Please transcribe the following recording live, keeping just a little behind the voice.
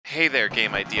Hey there,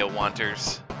 game idea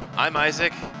wanters. I'm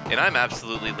Isaac, and I'm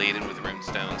absolutely laden with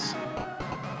runestones.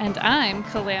 And I'm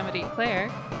Calamity Claire.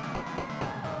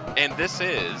 And this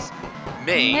is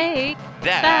Make, Make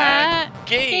That, That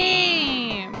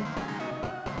Game!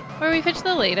 Where we pitch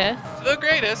the latest The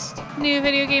greatest new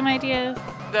video game ideas.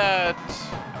 that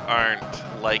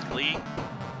aren't likely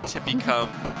to become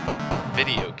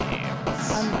video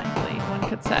games. Unlikely, one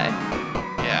could say.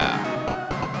 Yeah.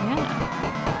 Yeah.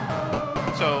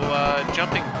 So,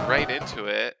 jumping right into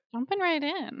it, Jumping right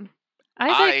in. I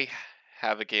Isaac,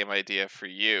 have a game idea for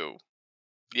you.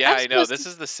 Yeah, I'm I know. supposed This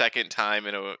is the second time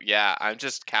in a. Yeah, I'm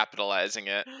just capitalizing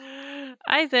it.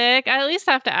 Isaac, I at least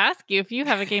have to ask you if you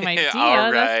have a game idea.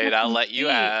 All That's right, not I'll let you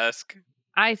complete. ask.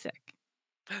 Isaac,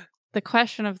 the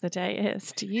question of the day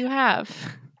is, do you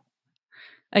have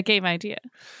a game idea?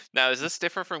 Now, is this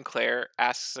different from Claire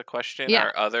asks a question, Yeah.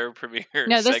 our other premiere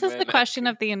No, this is segment? the question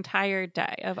of the entire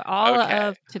day, of all Okay.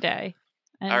 of today.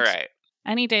 And All right.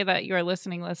 any day that you're a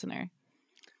listener.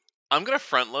 I'm going to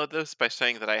front load this by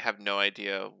saying that I have no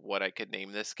idea what I could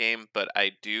name this game, but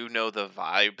I do know the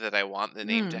vibe that I want the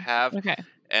name to have, Okay.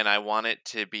 and I want it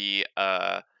to be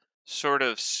a sort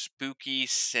of spooky,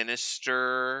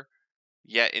 sinister,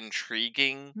 yet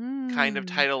intriguing kind of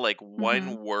title, like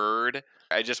one word.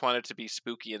 I just want it to be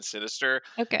spooky and sinister,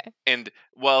 Okay. and,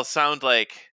 well, sound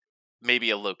like maybe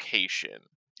a location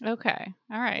Okay.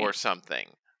 All right. or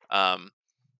something. Um,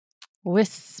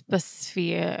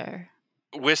 Wisposphere.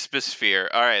 Wisposphere.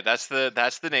 All right, that's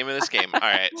the name of this game. All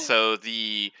right, so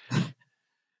the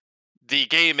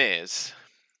game is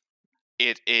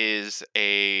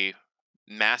a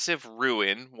massive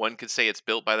ruin. One could say it's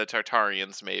built by the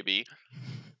Tartarians, maybe.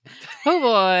 Oh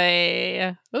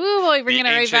boy. Oh boy, bringing it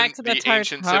right back to the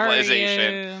ancient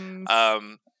civilization.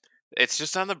 Tartarians. It's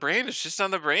just on the brain. It's just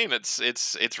on the brain. It's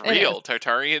It real. is.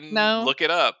 Tartarian. No. Look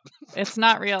it up. It's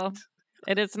not real.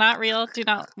 It is not real. Do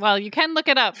not. Well, you can look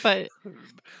it up, but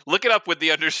Look it up with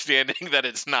the understanding that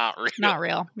it's not real. not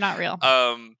real. Not real.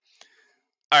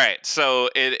 All right, so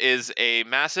it is a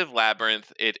massive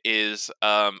labyrinth. It is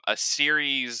a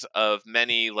series of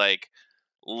many like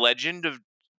Legend of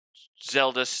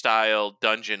Zelda style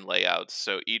dungeon layouts.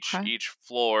 So each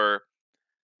floor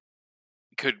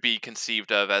could be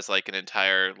conceived of as like an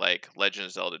entire like Legend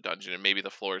of Zelda dungeon, and maybe the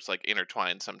floors like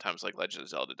intertwined sometimes like Legend of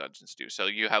Zelda dungeons do. So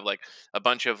you have like a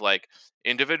bunch of like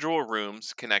individual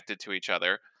rooms connected to each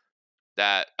other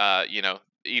that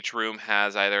each room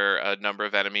has either a number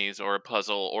of enemies or a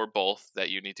puzzle or both that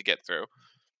you need to get through,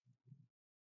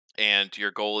 and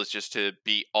your goal is just to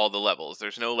beat all the levels.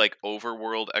 There's no like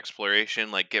overworld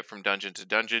exploration, like get from dungeon to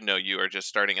dungeon. No, you are just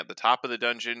starting at the top of the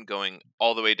dungeon going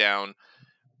all the way down.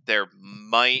 There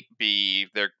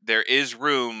is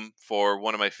room for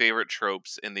one of my favorite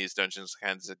tropes in these dungeons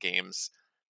kinds of games,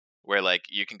 where like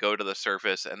you can go to the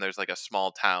surface and there's like a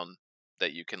small town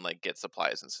that you can like get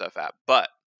supplies and stuff at. But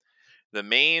the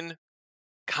main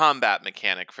combat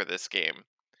mechanic for this game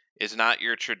is not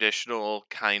your traditional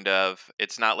kind of.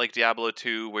 It's not like Diablo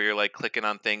 2 where you're like clicking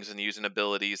on things and using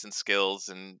abilities and skills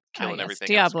and killing everything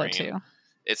Diablo on screen. 2.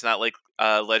 It's not like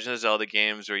Legend of Zelda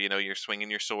games where you're swinging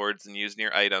your swords and using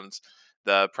your items.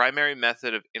 The primary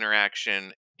method of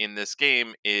interaction in this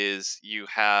game is you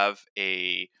have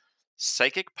a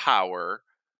psychic power,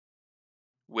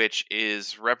 which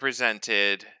is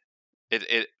represented.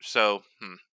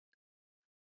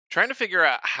 Trying to figure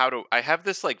out how to. I have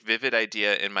this like vivid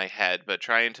idea in my head, but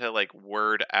trying to like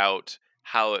word out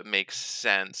how it makes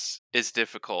sense is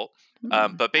difficult.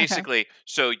 But Okay. basically,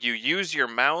 so you use your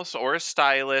mouse or a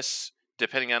stylus,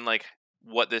 depending on like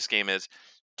what this game is,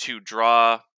 to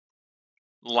draw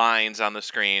lines on the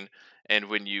screen, and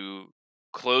when you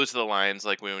close the lines,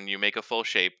 like when you make a full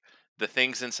shape, the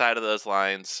things inside of those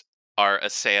lines are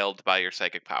assailed by your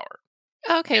psychic power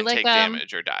Okay, and like take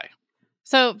damage or die.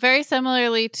 So very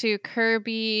similarly to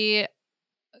Kirby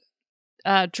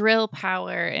drill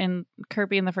power in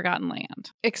Kirby and the Forgotten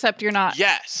Land, except you're not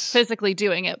physically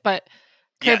doing it, but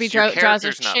Kirby draws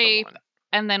a shape,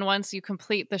 and then once you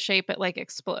complete the shape, it like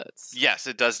explodes. Yes,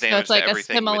 it does damage so it's like to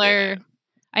everything a similar. within it.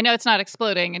 I know it's not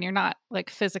exploding, and you're not like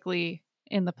physically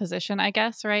in the position. I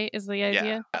guess right is the idea.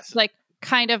 Yeah, yes. Like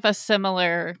kind of a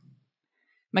similar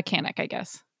mechanic, I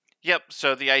guess. Yep.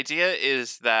 So the idea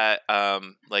is that,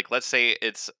 like, let's say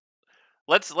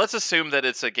let's assume that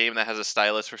it's a game that has a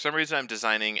stylus. For some reason, I'm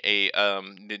designing a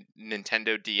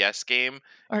Nintendo DS game.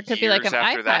 Or it could be like an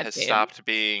after iPad that has game. stopped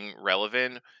being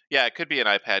relevant. Yeah, it could be an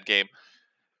iPad game.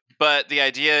 But the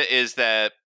idea is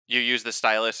that you use the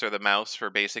stylus or the mouse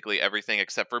for basically everything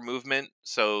except for movement.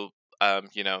 So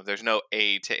there's no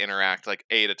A to interact, like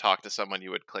A to talk to someone.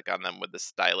 You would click on them with the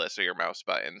stylus or your mouse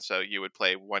button. So you would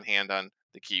play one hand on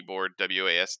the keyboard,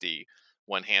 WASD,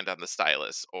 one hand on the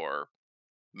stylus or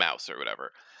mouse or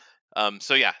whatever.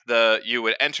 So yeah, you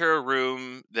would enter a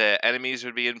room. The enemies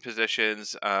would be in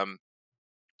positions.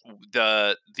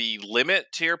 The limit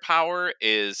to your power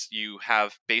is you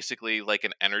have basically like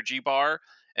an energy bar,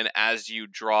 and as you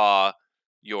draw,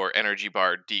 your energy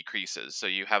bar decreases. So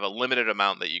you have a limited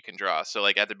amount that you can draw. So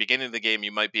like at the beginning of the game,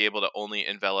 you might be able to only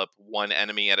envelop one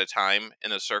enemy at a time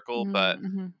in a circle, but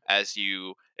Mm-hmm. as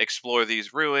you explore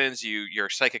these ruins, your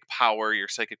psychic power, your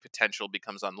psychic potential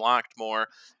becomes unlocked more,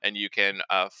 and you can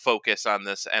focus on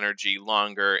this energy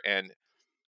longer and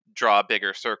draw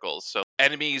bigger circles. So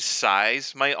enemies'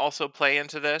 size might also play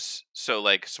into this. So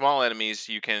like small enemies,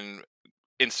 you can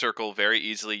encircle very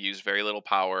easily, use very little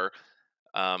power,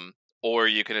 um, or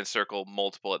you can encircle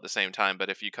multiple at the same time.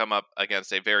 But if you come up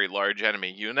against a very large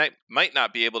enemy, you might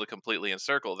not be able to completely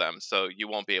encircle them, so you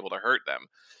won't be able to hurt them.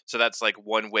 So that's like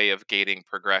one way of gating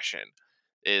progression,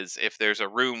 is if there's a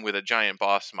room with a giant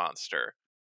boss monster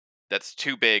that's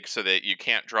too big so that you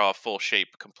can't draw a full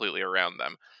shape completely around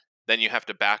them, then you have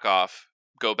to back off,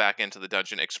 go back into the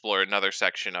dungeon, explore another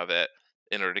section of it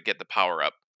in order to get the power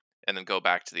up, and then go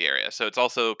back to the area. So it's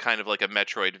also kind of like a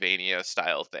Metroidvania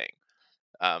style thing.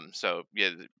 So yeah,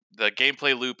 the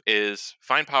gameplay loop is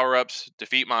find power ups,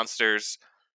 defeat monsters,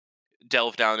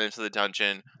 delve down into the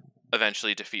dungeon,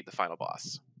 eventually defeat the final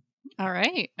boss. All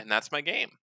right. And that's my game.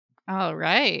 All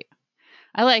right.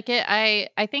 I like it.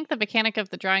 I think the mechanic of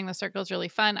the drawing the circle is really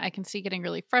fun. I can see getting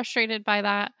really frustrated by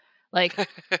that. Like,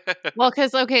 well,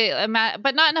 because, okay,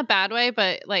 but not in a bad way,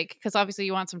 but like, because obviously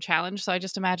you want some challenge. So I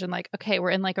just imagine like, okay, we're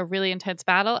in like a really intense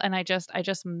battle and I just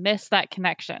miss that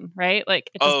connection, right?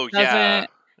 Like it just doesn't. Yeah.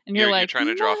 And you're like, you're trying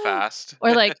to draw fast.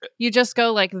 Or like you just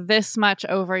go like this much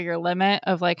over your limit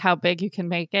of like how big you can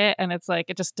make it. And it's like,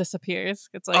 it just disappears.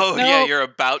 It's like, oh, yeah, you're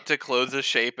about to close a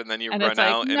shape and then you and run it's like,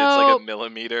 out and it's like a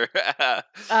millimeter.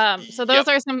 So those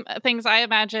are some things I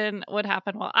imagine would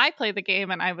happen while I play the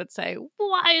game. And I would say,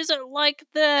 why is it like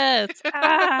this?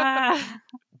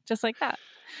 Just like that.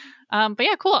 But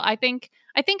yeah, cool. I think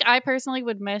I personally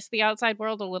would miss the outside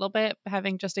world a little bit,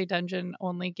 having just a dungeon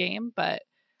only game, but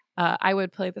I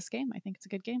would play this game. I think it's a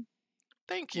good game.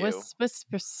 Thank you.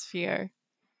 Wisposphere.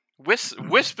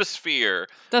 Wisposphere.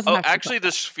 Actually,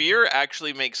 the sphere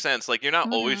actually makes sense. Like, you're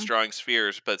not always drawing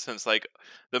spheres, but since like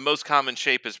the most common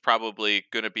shape is probably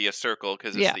going to be a circle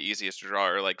because it's the easiest to draw,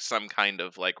 or like some kind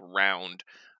of like round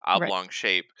oblong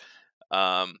shape.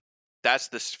 That's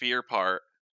the sphere part.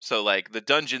 So like the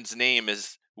dungeon's name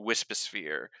is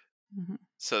Wisposphere. Mm-hmm.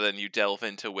 So then you delve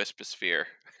into Wisposphere.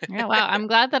 Yeah, wow. I'm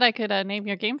glad that I could name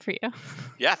your game for you.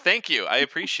 Yeah, thank you. I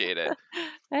appreciate it.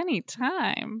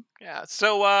 Anytime. Yeah.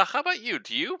 So how about you?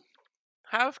 Do you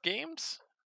have games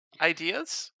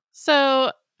ideas?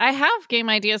 So I have game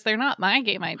ideas. They're not my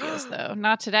game ideas, though.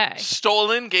 Not today.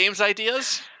 Stolen games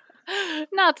ideas?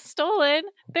 Not stolen.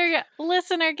 They're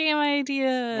listener game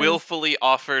ideas. Willfully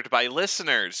offered by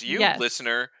listeners. You,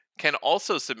 listener, can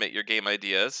also submit your game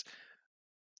ideas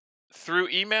through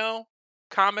email,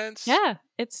 comments. Yeah,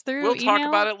 it's through We'll talk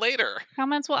about it later.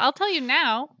 Comments. Well, I'll tell you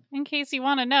now, in case you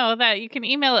want to know, that you can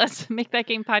email us,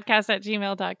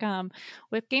 makethatgamepodcast@gmail.com,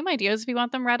 with game ideas if you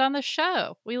want them read on the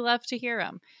show. We love to hear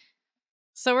them.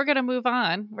 So we're going to move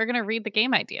on. We're going to read the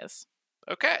game ideas.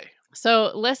 Okay.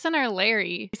 So listener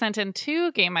Larry sent in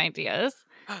 2 game ideas.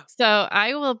 So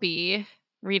I will be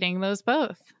reading those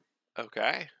both.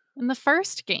 Okay. In the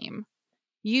first game,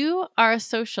 you are a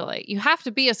socialite. You have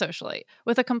to be a socialite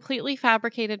with a completely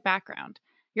fabricated background.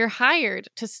 You're hired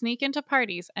to sneak into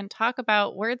parties and talk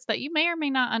about words that you may or may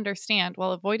not understand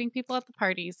while avoiding people at the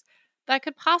parties that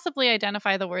could possibly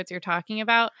identify the words you're talking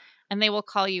about, and they will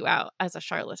call you out as a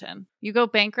charlatan. You go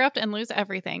bankrupt and lose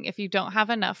everything if you don't have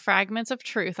enough fragments of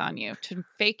truth on you to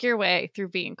fake your way through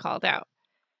being called out.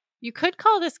 You could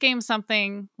call this game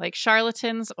something like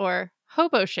Charlatans or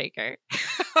Hobo Shaker.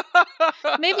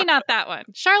 Maybe not that one.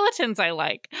 Charlatans I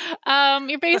like.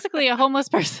 You're basically a homeless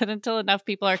person until enough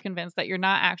people are convinced that you're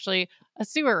not actually a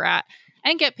sewer rat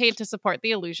and get paid to support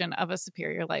the illusion of a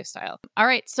superior lifestyle. All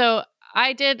right, so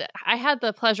I had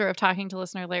the pleasure of talking to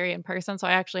listener Larry in person, so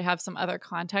I actually have some other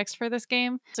context for this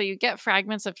game. So you get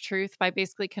fragments of truth by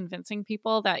basically convincing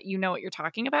people that you know what you're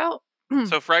talking about.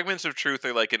 So fragments of truth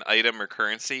are like an item or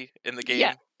currency in the game?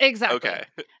 Yeah, exactly. Okay.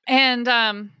 And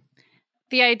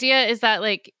the idea is that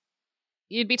like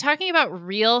you'd be talking about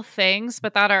real things,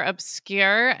 but that are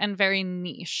obscure and very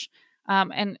niche.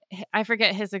 And I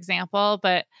forget his example,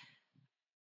 but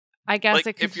I guess like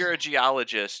it could... if you're a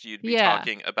geologist, you'd be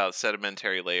talking about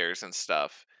sedimentary layers and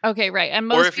stuff. Okay, right.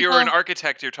 And or if you're an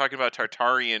architect, you're talking about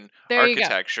Tartarian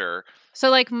architecture. So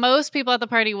like most people at the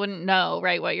party wouldn't know,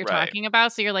 right, what you're talking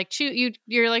about. So you're like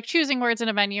you're like choosing words in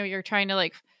a menu. You're trying to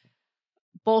like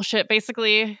bullshit,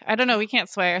 basically. I don't know. We can't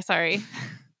swear. Sorry.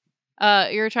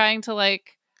 You're trying to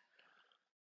like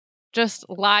just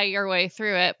lie your way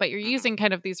through it, but you're using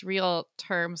kind of these real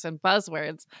terms and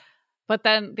buzzwords. But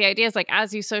then the idea is like,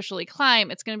 as you socially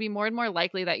climb, it's going to be more and more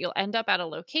likely that you'll end up at a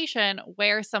location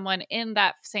where someone in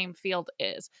that same field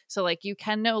is. So like you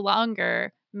can no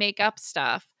longer make up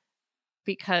stuff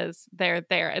because they're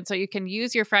there. And so you can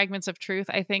use your fragments of truth,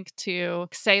 I think, to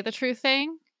say the true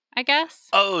thing, I guess.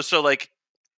 Oh, so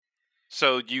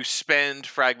you spend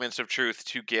fragments of truth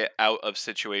to get out of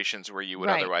situations where you would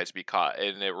otherwise be caught.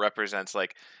 And it represents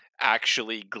like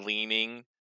actually gleaning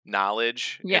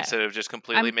knowledge instead of just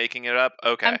completely making it up.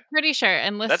 Okay. I'm pretty sure.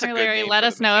 And listener Larry, let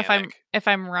us know if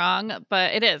I'm wrong,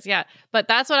 but it is, yeah. But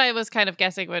that's what I was kind of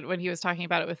guessing when he was talking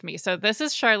about it with me. So this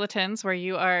is Charlatans, where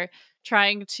you are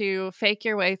trying to fake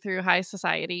your way through high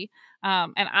society.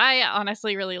 And I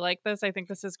honestly really like this. I think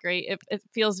this is great. It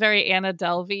feels very Anna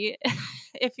Delvey,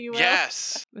 if you will.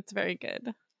 Yes. It's very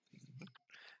good.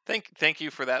 Thank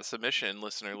you for that submission,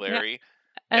 listener Larry. Yeah.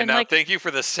 And now thank you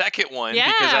for the second one,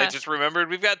 because I just remembered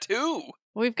we've got two.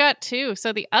 We've got two.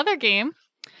 So the other game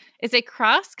is a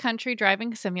cross-country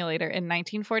driving simulator in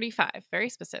 1945, very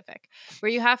specific,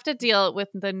 where you have to deal with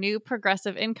the new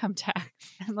progressive income tax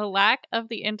and the lack of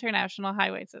the international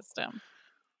highway system.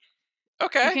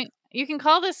 Okay. You can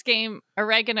call this game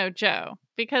Oregano Joe,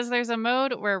 because there's a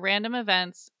mode where random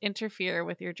events interfere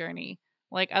with your journey,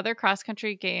 like other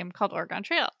cross-country game called Oregon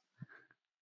Trail.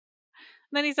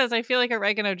 Then he says, I feel like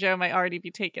Oregano Joe might already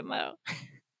be taken, though.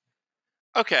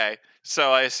 Okay,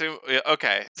 so I assume...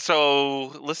 Okay,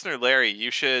 so listener Larry,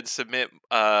 you should submit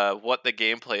what the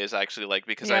gameplay is actually like,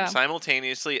 because I'm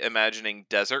simultaneously imagining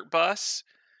Desert Bus,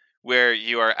 where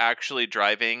you are actually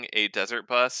driving a desert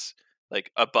bus,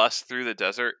 like a bus through the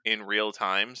desert in real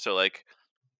time. So like,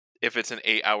 if it's an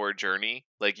 8-hour journey,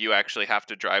 like you actually have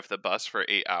to drive the bus for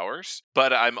 8 hours.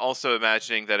 But I'm also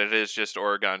imagining that it is just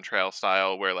Oregon Trail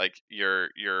style, where like your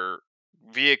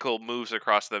vehicle moves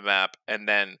across the map, and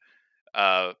then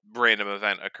random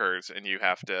event occurs, and you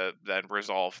have to then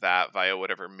resolve that via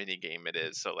whatever mini game it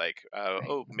is. So like,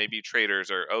 oh, maybe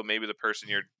traders, or oh, maybe the person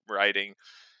you're riding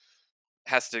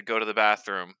has to go to the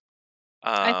bathroom.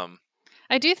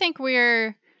 I do think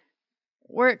we're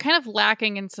kind of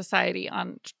lacking in society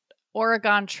on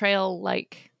Oregon Trail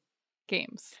like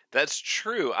games. That's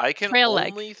true. I can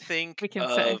only think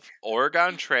of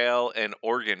Oregon Trail and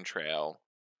Oregon Trail,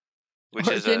 which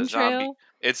is a zombie.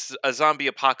 It's a zombie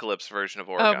apocalypse version of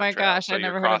Oregon Trail. Oh my gosh, I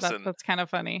never heard of that. That's kind of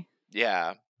funny.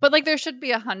 Yeah. But like there should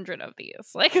be 100 of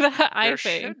these. Like that, I think. There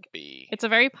should be. It's a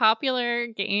very popular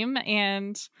game,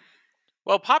 and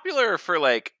well, popular for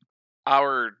like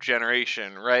our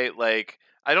generation, right? Like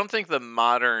I don't think the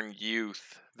modern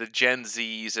youth, the Gen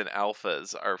Zs and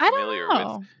Alphas, are familiar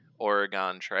with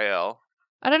Oregon Trail.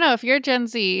 I don't know. If you're Gen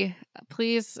Z,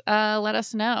 please let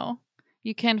us know.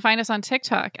 You can find us on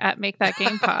TikTok at Make That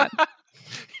Game Pod.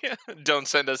 Yeah, don't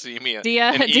send us an email.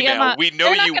 DM we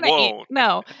know you won't.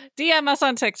 No, DM us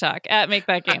on TikTok at Make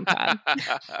That Game Pod,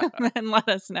 and let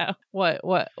us know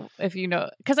what if you know,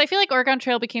 because I feel like Oregon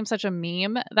Trail became such a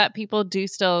meme that people do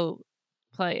still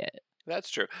play it. That's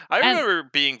true. I remember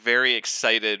being very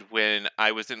excited when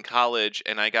I was in college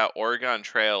and I got Oregon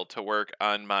Trail to work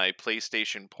on my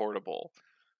PlayStation Portable.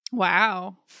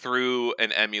 Wow. Through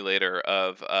an emulator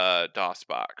of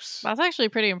DOSBox. That's actually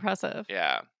pretty impressive.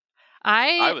 Yeah.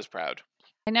 I was proud.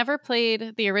 I never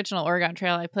played the original Oregon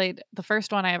Trail. I played the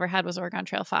first one I ever had was Oregon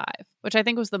Trail 5, which I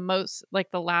think was the most, like,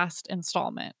 the last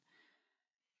installment.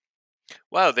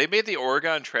 Wow, they made the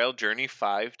Oregon Trail journey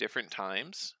 5 different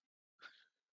times?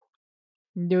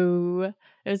 No.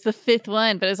 It was the 5th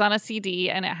one, but it was on a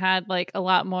CD, and it had, like, a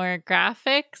lot more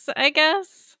graphics, I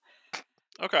guess.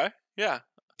 Okay, yeah.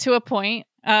 To a point.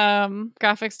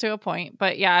 Graphics to a point.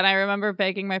 But yeah, and I remember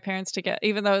begging my parents to get,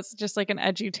 even though it's just like an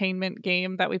edutainment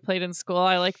game that we played in school,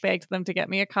 I like begged them to get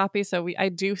me a copy. So I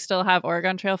do still have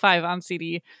Oregon Trail 5 on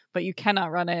CD, but you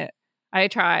cannot run it. I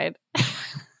tried.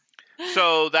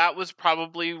 So that was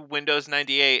probably Windows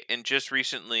 98, and just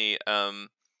recently I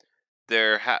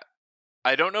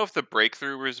don't know if the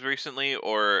breakthrough was recently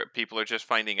or people are just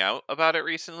finding out about it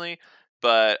recently,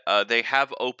 but they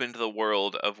have opened the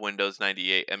world of Windows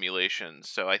 98 emulations.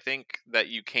 So I think that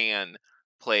you can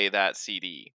play that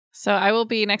CD. So I will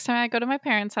be, next time I go to my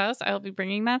parents' house, I will be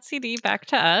bringing that CD back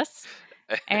to us.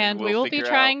 And we will be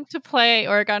trying to play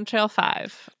Oregon Trail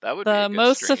 5. That would be the a good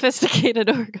most stream. sophisticated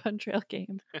Oregon Trail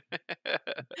game.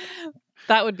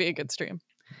 That would be a good stream.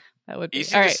 That would be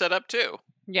easy to set up too.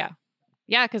 Yeah.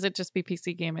 Yeah, because it'd just be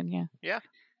PC gaming. Yeah. Yeah.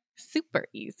 Super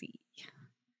easy.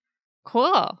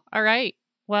 Cool. All right.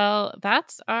 Well,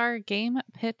 that's our game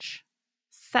pitch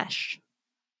sesh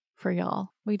for y'all.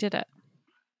 We did it.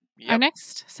 Yep. Our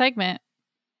next segment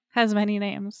has many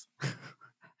names.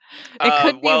 It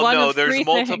could be one of there's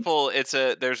multiple. Things.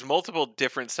 There's multiple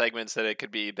different segments that it could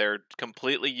be. They're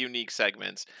completely unique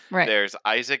segments. Right. There's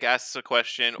Isaac asks a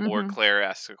question or Claire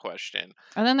asks a question.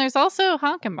 And then there's also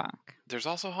Honk and Bonk. There's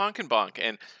also Honk and Bonk,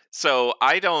 and so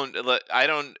I don't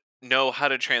know how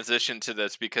to transition to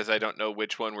this because I don't know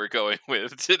which one we're going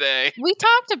with today. We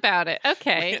talked about it.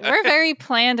 Okay. We're very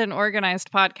planned and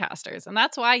organized podcasters, and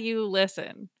that's why you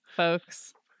listen,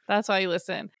 folks. That's why you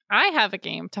listen. I have a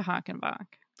game to Honk and Bonk.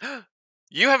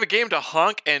 You have a game to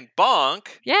Honk and Bonk?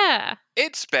 Yeah.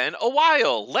 It's been a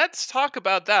while. Let's talk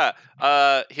about that.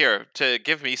 Here, to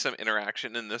give me some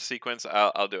interaction in this sequence,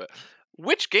 I'll do it.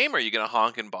 Which game are you going to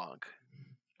Honk and Bonk?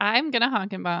 I'm going to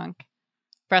Honk and Bonk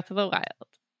Breath of the Wild.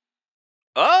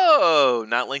 Oh,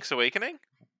 not Link's Awakening?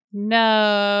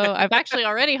 No. I've actually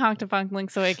already honked and bonked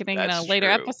Link's Awakening in a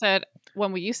later true. episode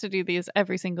when we used to do these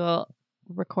every single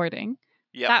recording.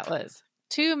 Yep. That was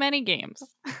too many games.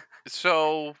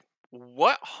 So,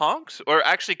 what honks? Or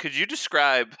actually, could you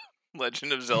describe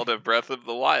Legend of Zelda Breath of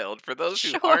the Wild for those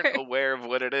who aren't aware of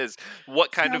what it is?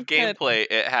 What kind of gameplay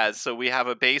it has, so we have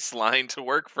a baseline to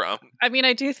work from. I mean,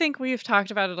 I do think we've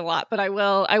talked about it a lot, but I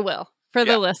will for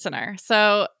the listener.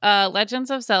 So,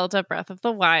 Legends of Zelda Breath of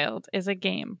the Wild is a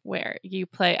game where you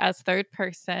play as third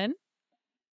person.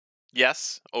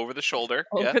 Yes, over the shoulder.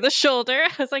 Over the shoulder.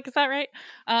 I was like, is that right?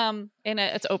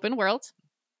 It's open world.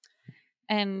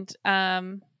 And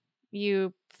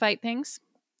you fight things.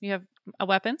 You have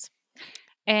weapons.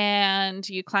 And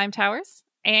you climb towers.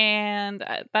 And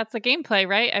that's the gameplay,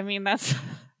 right? I mean, that's...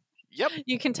 Yep.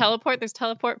 You can teleport. There's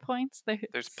teleport points.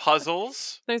 There's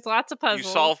puzzles. There's lots of puzzles.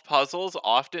 You solve puzzles,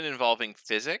 often involving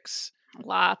physics.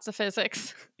 Lots of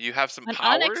physics. You have some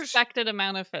powers. An unexpected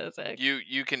amount of physics.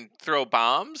 You can throw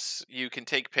bombs. You can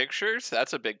take pictures.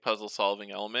 That's a big puzzle-solving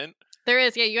element. There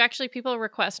is, yeah. People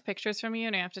request pictures from you,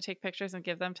 and you have to take pictures and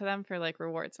give them to them for like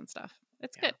rewards and stuff.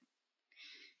 It's good.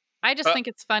 I just think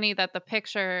it's funny that the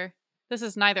picture. This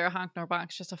is neither a honk nor bonk.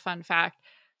 It's just a fun fact.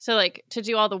 So, like, to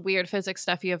do all the weird physics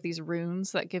stuff, you have these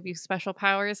runes that give you special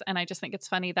powers, and I just think it's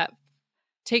funny that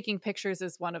taking pictures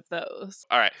is one of those.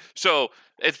 All right. So,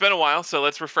 it's been a while, so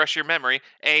let's refresh your memory.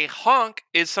 A honk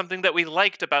is something that we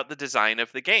liked about the design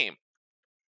of the game.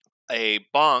 A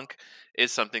bonk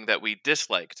is something that we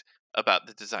disliked about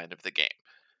the design of the game.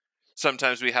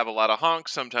 Sometimes we have a lot of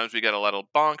honks, sometimes we got a lot of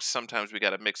bonks, sometimes we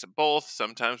got a mix of both,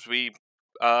 sometimes we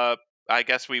I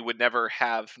guess we would never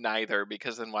have neither,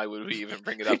 because then why would we even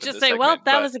bring it up? Just say, well,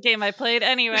 that was a game I played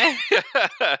anyway.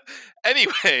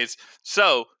 Anyways,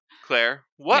 so Claire,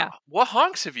 what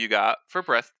honks have you got for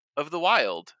Breath of the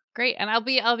Wild? Great, and I'll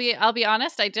be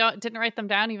honest. I didn't write them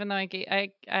down, even though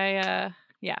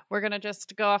we're gonna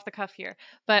just go off the cuff here.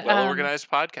 But well-organized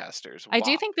podcasters. Wow. I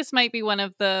do think this might be one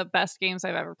of the best games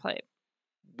I've ever played.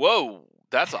 Whoa.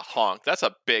 That's a honk. That's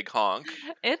a big honk.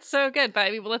 It's so good,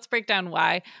 but let's break down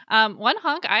why. One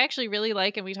honk I actually really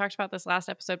like, and we talked about this last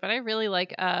episode, but I really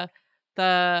like I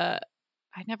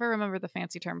never remember the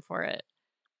fancy term for it.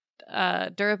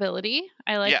 Durability.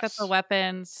 I like that the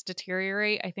weapons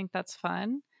deteriorate. I think that's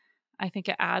fun. I think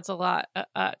it adds a lot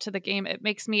to the game. It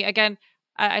makes me, again,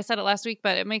 I said it last week,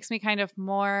 but it makes me kind of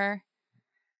more...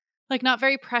 like not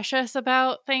very precious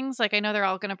about things. Like I know they're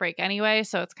all going to break anyway,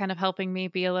 so it's kind of helping me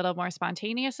be a little more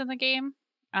spontaneous in the game.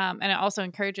 And it also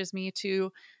encourages me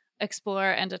to explore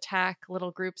and attack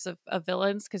little groups of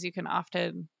villains, because you can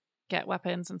often get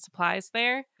weapons and supplies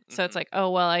there. Mm-hmm. So it's like, oh,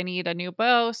 well, I need a new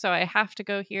bow, so I have to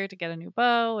go here to get a new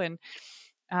bow. And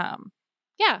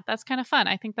that's kind of fun.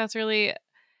 I think that's really,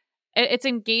 it's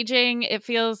engaging. It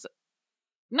feels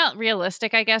not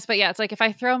realistic, I guess, but yeah, it's like if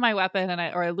I throw my weapon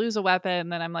or I lose a weapon,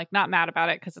 then I'm like not mad about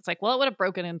it, because it's like, well, it would have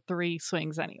broken in 3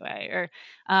 swings anyway. Or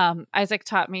Isaac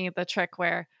taught me the trick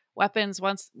where weapons,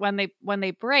 when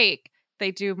they break,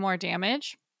 they do more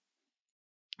damage.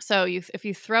 So if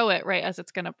you throw it right as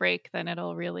it's gonna break, then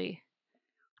it'll really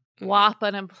whop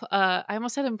an I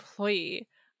almost said employee.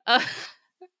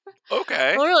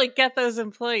 Okay. It'll really get those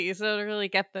employees. It'll really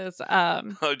get those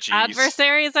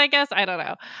adversaries, I guess. I don't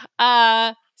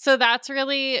know. So that's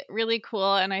really, really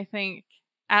cool, and I think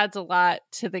adds a lot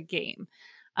to the game.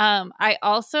 I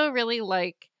also really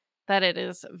like that it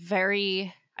is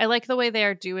I like the way they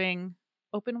are doing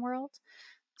open world.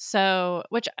 So,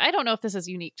 which I don't know if this is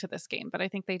unique to this game, but I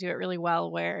think they do it really well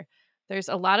where there's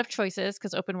a lot of choices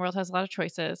because open world has a lot of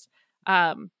choices.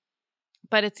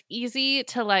 But it's easy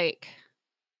to like,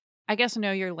 I guess,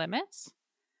 know your limits.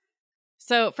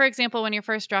 So, for example, when you're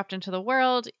first dropped into the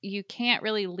world, you can't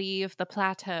really leave the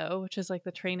plateau, which is like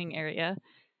the training area,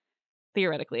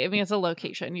 theoretically. I mean, it's a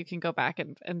location. You can go back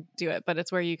and do it, but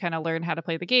it's where you kind of learn how to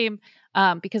play the game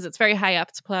because it's very high up.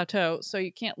 It's a plateau. So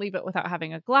you can't leave it without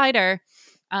having a glider.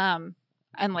 And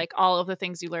like all of the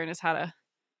things you learn is how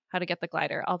to get the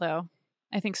glider. Although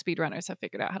I think speedrunners have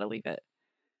figured out how to leave it.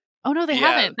 Oh no, they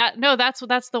haven't.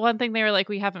 That's the one thing they were like,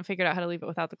 we haven't figured out how to leave it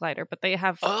without the glider, but they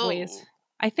have ways.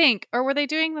 I think, or were they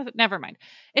doing the? Never mind.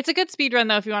 It's a good speed run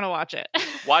though if you want to watch it.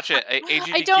 Watch it.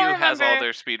 AGDQ has all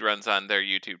their speed runs on their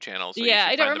YouTube channel. So yeah,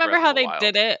 I don't remember how they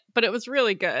did it, but it was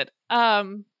really good.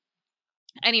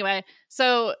 Anyway,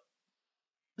 so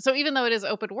even though it is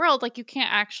open world, like you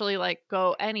can't actually like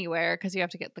go anywhere because you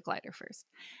have to get the glider first.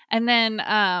 And then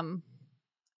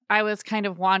I was kind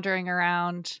of wandering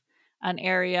around an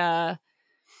area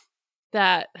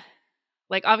that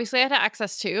like obviously I had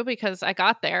access to because I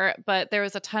got there, but there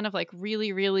was a ton of like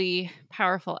really, really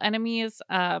powerful enemies.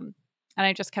 And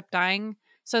I just kept dying.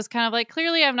 So it's kind of like,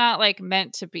 clearly I'm not like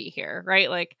meant to be here, right?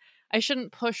 Like I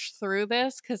shouldn't push through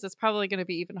this because it's probably going to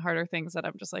be even harder things that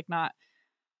I'm just like not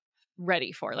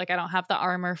ready for. Like I don't have the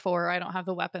armor for, I don't have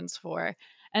the weapons for.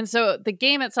 And so the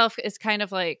game itself is kind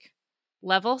of like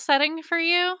level setting for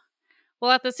you. Well,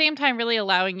 at the same time, really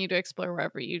allowing you to explore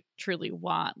wherever you truly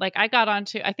want. Like I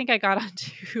think I got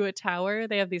onto a tower.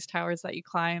 They have these towers that you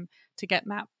climb to get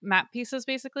map pieces,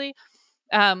 basically.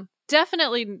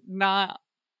 Definitely not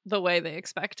the way they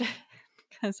expected.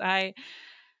 Because I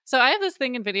have this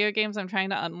thing in video games I'm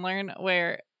trying to unlearn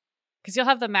where, because you'll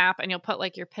have the map and you'll put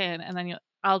like your pin, and then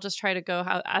I'll just try to go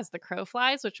as the crow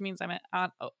flies, which means I'm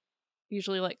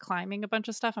usually like climbing a bunch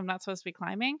of stuff I'm not supposed to be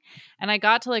climbing. And I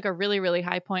got to like a really, really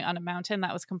high point on a mountain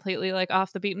that was completely like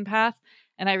off the beaten path.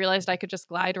 And I realized I could just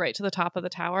glide right to the top of the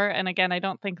tower. And again, I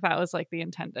don't think that was like the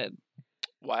intended.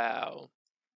 Wow.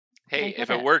 Hey, if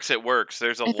it works, it works.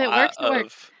 There's a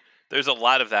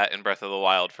lot of that in Breath of the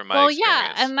Wild from my experience.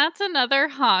 Yeah, and that's another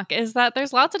honk is that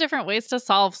there's lots of different ways to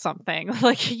solve something.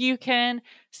 Like you can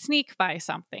sneak by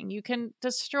something, you can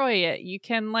destroy it, you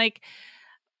can like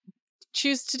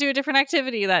choose to do a different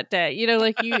activity that day, you know,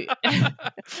 like you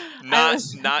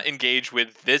not engage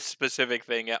with this specific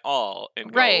thing at all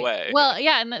and go away. Well,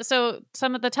 yeah, and so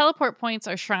some of the teleport points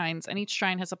are shrines, and each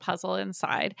shrine has a puzzle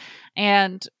inside.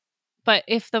 But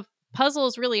if the puzzle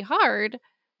is really hard,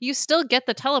 you still get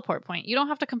the teleport point. You don't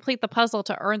have to complete the puzzle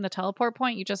to earn the teleport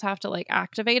point. You just have to like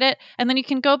activate it, and then you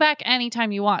can go back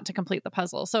anytime you want to complete the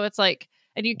puzzle. So it's like,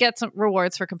 and you get some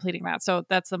rewards for completing that. So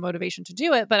that's the motivation to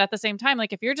do it. But at the same time,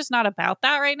 like if you're just not about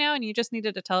that right now and you just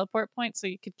needed a teleport point so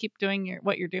you could keep doing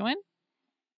what you're doing,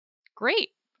 great.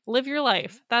 Live your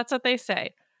life. That's what they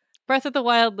say. Breath of the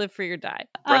Wild, live free or die.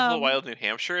 Breath of the Wild New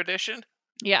Hampshire edition?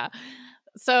 Yeah.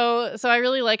 So I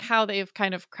really like how they've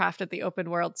kind of crafted the open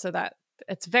world so that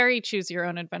it's very choose your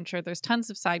own adventure. There's tons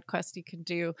of side quests you can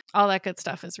do. All that good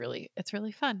stuff is it's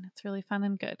really fun. It's really fun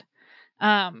and good.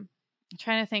 I'm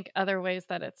trying to think other ways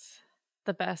that it's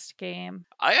the best game.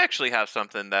 I actually have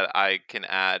something that I can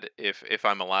add if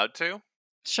I'm allowed to.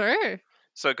 Sure.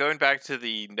 So going back to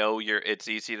it's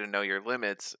easy to know your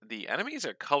limits. The enemies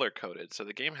are color coded, so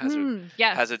the game has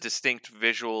has a distinct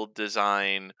visual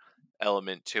design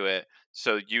element to it.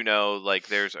 So like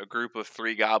there's a group of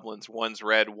 3 goblins. One's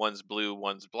red, one's blue,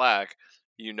 one's black.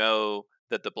 You know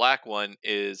that the black one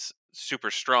is super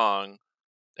strong,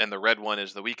 and the red one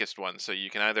is the weakest one. So you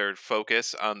can either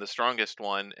focus on the strongest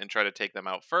one and try to take them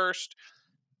out first,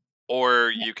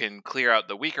 or you can clear out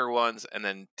the weaker ones and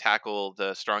then tackle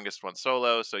the strongest one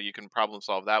solo. So you can problem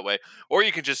solve that way. Or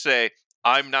you can just say,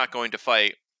 I'm not going to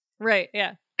fight. Right,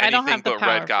 yeah. I don't have the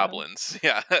red goblins.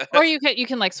 Yeah. Or you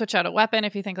can like switch out a weapon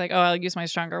if you think like, oh, I'll use my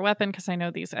stronger weapon because I know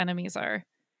these enemies are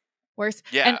worse.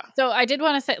 Yeah. And so I did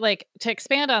want to say, like, to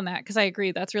expand on that, because I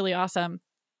agree, that's really awesome.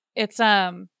 It's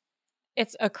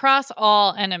across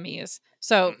all enemies.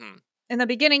 So in the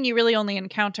beginning, you really only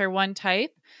encounter one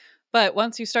type, but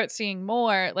once you start seeing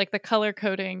more, like the color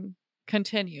coding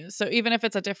continues. So even if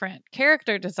it's a different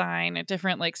character design, a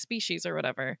different like species or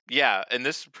whatever. Yeah, and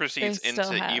this proceeds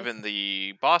into even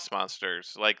the boss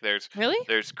monsters. Like there's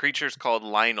creatures called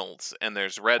Lynels, and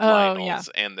there's red Lynels,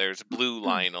 and there's blue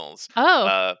Lynels.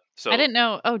 So I didn't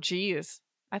know. Oh, geez.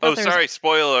 Sorry,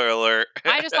 spoiler alert.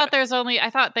 I just thought I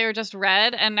thought they were just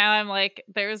red, and now I'm like,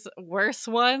 there's worse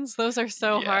ones. Those are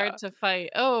so hard to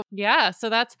fight. Oh, yeah. So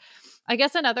that's, I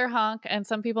guess, another honk, and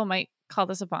some people might call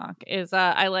this a bonk, is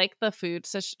I like the food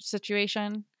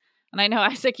situation. And I know,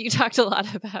 Isaac, you talked a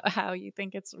lot about how you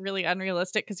think it's really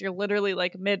unrealistic because you're literally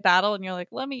like mid-battle and you're like,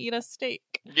 let me eat a steak.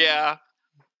 Yeah.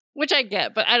 Which I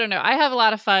get, but I don't know. I have a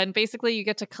lot of fun. Basically, you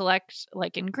get to collect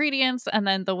like ingredients, and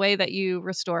then the way that you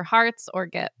restore hearts or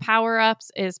get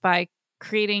power-ups is by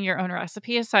creating your own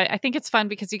recipes. So I think it's fun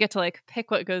because you get to like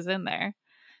pick what goes in there.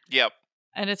 Yep.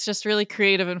 And it's just really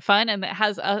creative and fun, and it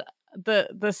has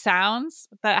the sounds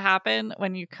that happen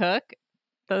when you cook.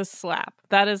 Those slap.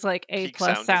 That is like A+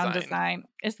 sound design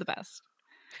is the best.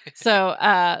 So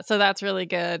that's really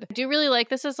good. I do really like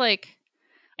this. Is like,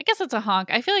 I guess it's a honk.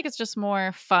 I feel like it's just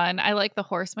more fun. I like the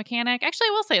horse mechanic. Actually,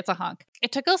 I will say it's a honk.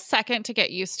 It took a second to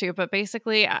get used to, but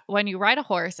basically when you ride a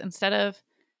horse,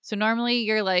 so normally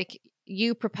you're like,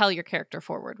 you propel your character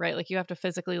forward, right? Like you have to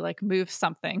physically like move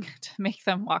something to make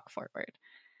them walk forward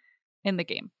in the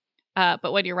game.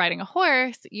 But when you're riding a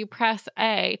horse, you press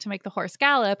A to make the horse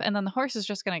gallop, and then the horse is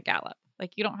just going to gallop.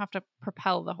 Like you don't have to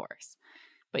propel the horse.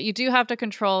 But you do have to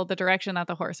control the direction that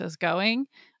the horse is going.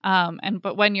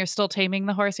 But when you're still taming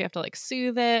the horse, you have to like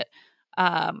soothe it.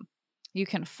 You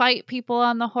can fight people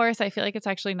on the horse. I feel like it's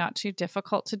actually not too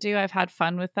difficult to do. I've had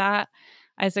fun with that.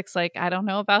 Isaac's like, I don't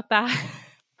know about that.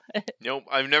 Nope,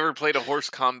 I've never played a horse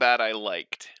combat I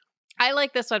liked. I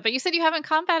like this one, but you said you haven't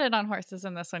combated on horses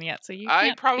in this one yet, so you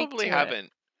can't. I probably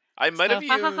haven't. I might have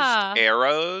used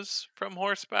arrows from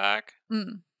horseback.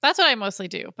 That's what I mostly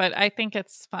do, but I think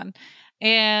it's fun.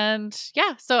 And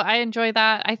yeah, so I enjoy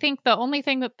that. I think the only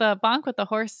thing with the bonk with the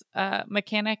horse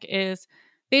mechanic is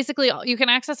basically you can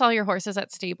access all your horses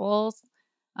at stables.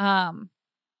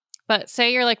 But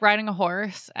say you're like riding a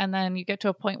horse and then you get to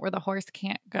a point where the horse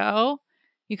can't go.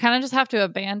 You kind of just have to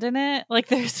abandon it. Like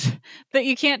there's that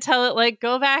you can't tell it like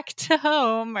go back to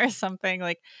home or something.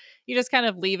 Like you just kind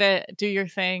of leave it, do your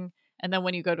thing. And then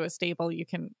when you go to a stable, you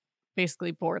can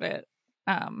basically board it.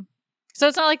 So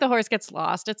it's not like the horse gets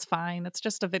lost. It's fine. It's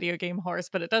just a video game horse,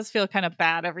 but it does feel kind of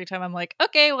bad every time I'm like,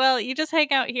 okay, well, you just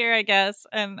hang out here, I guess.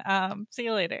 And see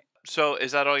you later. So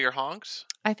is that all your honks?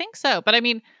 I think so. But I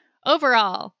mean,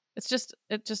 overall, it's just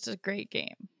a great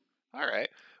game. All right.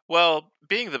 Well,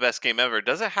 being the best game ever,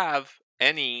 does it have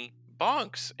any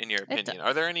bonks in your opinion?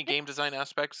 Are there any game design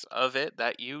aspects of it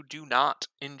that you do not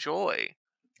enjoy?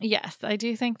 Yes, I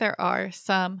do think there are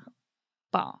some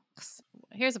bonks.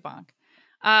 Here's a bonk.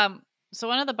 So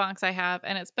one of the bonks I have,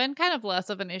 and it's been kind of less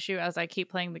of an issue as I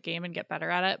keep playing the game and get better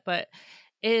at it, but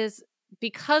is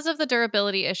because of the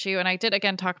durability issue, and I did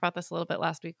again talk about this a little bit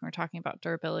last week when we were talking about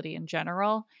durability in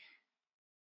general,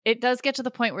 it does get to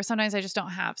the point where sometimes I just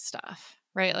don't have stuff,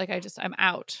 right? Like I'm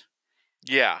out.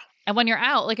 Yeah. And when you're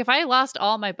out, like if I lost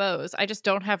all my bows, I just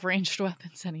don't have ranged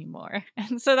weapons anymore.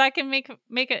 And so that can make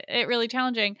it really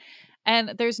challenging.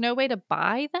 And there's no way to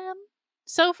buy them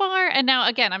so far. And now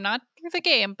again, I'm not through the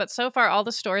game, but so far all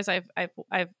the stores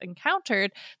I've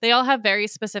encountered, they all have very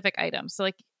specific items. So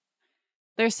like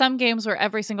there's some games where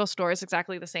every single store is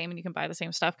exactly the same and you can buy the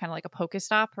same stuff, kind of like a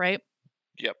Pokestop, right?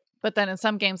 Yep. But then in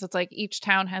some games, it's like each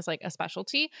town has like a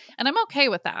specialty, and I'm okay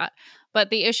with that. But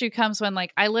the issue comes when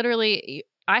like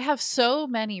I have so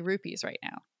many rupees right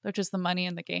now, which is the money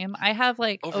in the game. I have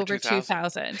like over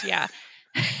 2,000. Yeah.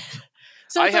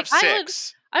 So I have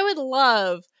 6. I would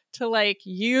love to like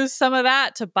use some of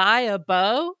that to buy a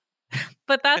bow,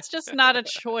 but that's just not a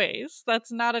choice.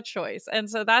 That's not a choice. And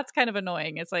so that's kind of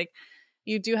annoying. It's like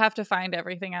you do have to find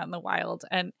everything out in the wild.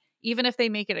 And even if they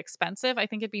make it expensive, I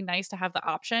think it'd be nice to have the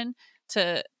option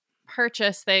to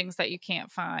purchase things that you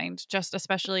can't find, just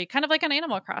especially kind of like on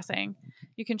Animal Crossing.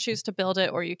 You can choose to build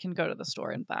it or you can go to the store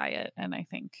and buy it. And I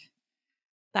think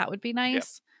that would be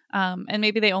nice. Yep. And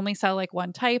maybe they only sell like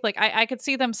one type. Like I could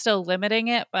see them still limiting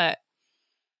it, but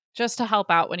just to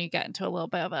help out when you get into a little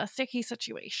bit of a sticky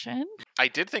situation. I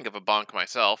did think of a bonk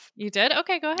myself. You did?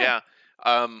 Okay, go ahead.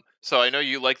 Yeah. So I know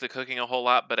you like the cooking a whole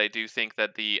lot, but I do think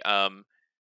that the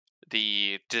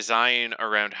design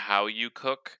around how you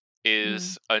cook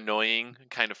is annoying,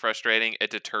 kind of frustrating.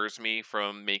 It deters me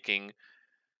from making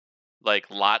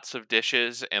like lots of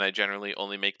dishes, and I generally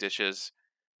only make dishes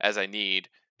as I need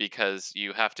because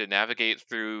you have to navigate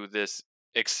through this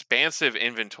expansive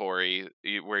inventory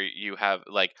where you have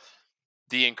like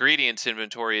the ingredients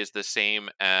inventory is the same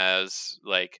as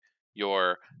like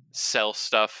your sell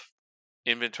stuff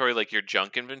inventory, like your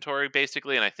junk inventory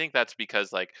basically. And I think that's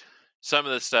because like some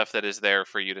of the stuff that is there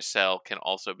for you to sell can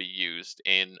also be used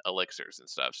in elixirs and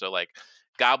stuff. So like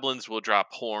goblins will drop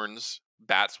horns,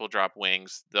 bats will drop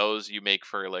wings. Those you make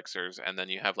for elixirs. And then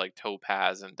you have like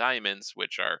topaz and diamonds,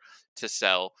 which are to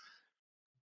sell.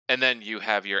 And then you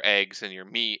have your eggs and your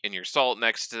meat and your salt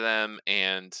next to them.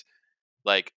 And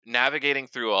like navigating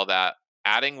through all that,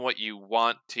 adding what you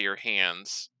want to your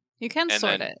hands. You can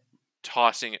sort it.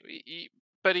 tossing it.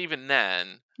 But even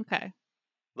then, okay,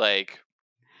 like,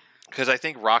 because I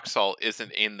think rock salt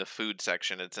isn't in the food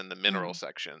section; it's in the mineral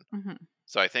section. mm-hmm.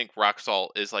 So I think rock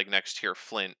salt is like next to your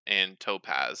flint and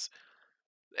topaz.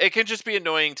 It can just be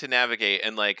annoying to navigate,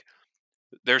 and like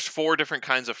there's 4 different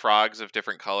kinds of frogs of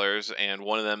different colors, and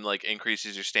one of them like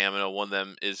increases your stamina, one of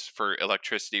them is for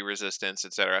electricity resistance,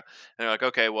 etc. And they're like,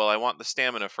 okay, well, I want the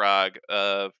stamina frog.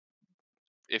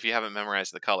 If you haven't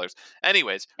memorized the colors,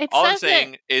 anyways, It all I'm says it.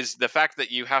 saying is the fact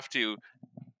that you have to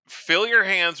fill your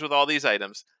hands with all these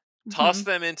items, toss Mm-hmm.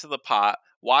 them into the pot,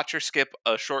 watch or skip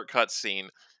a shortcut scene,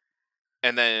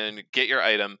 and then get your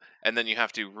item, and then you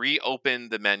have to reopen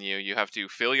the menu. You have to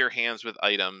fill your hands with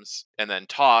items and then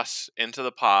toss into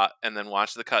the pot and then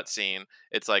watch the cutscene.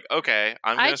 It's like, okay,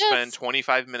 I'm I gonna spend just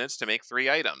 25 minutes to make 3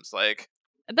 items. Like,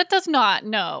 that does not.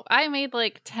 No, I made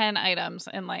like 10 items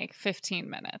in like 15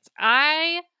 minutes.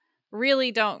 I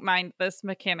really don't mind this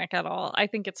mechanic at all. I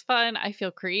think it's fun. I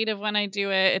feel creative when I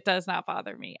do it. It does not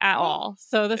bother me at well, all.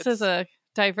 So this is it's a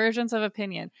divergence of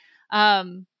opinion.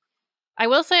 Um, I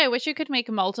will say I wish you could make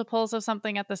multiples of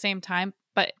something at the same time.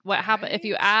 But what happens if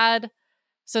you right. add?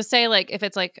 So say like if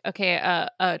it's like okay,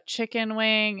 a chicken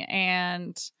wing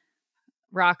and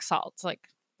rock salt, it's like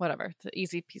whatever, it's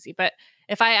easy peasy. But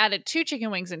if I added 2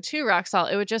 chicken wings and 2 rock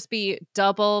salt, it would just be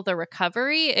double the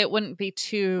recovery. It wouldn't be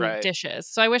 2 Right. dishes.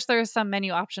 So I wish there was some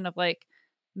menu option of like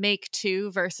make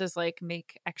 2 versus like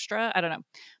make extra. I don't know.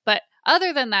 But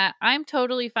other than that, I'm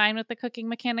totally fine with the cooking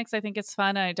mechanics. I think it's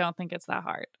fun and I don't think it's that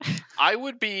hard. I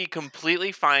would be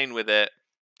completely fine with it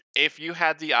if you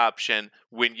had the option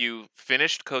when you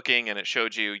finished cooking and it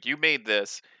showed you you made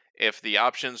this. If the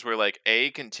options were like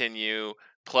A, continue,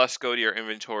 plus go to your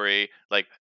inventory, like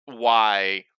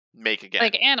Y, make again.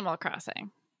 Like Animal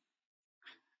Crossing.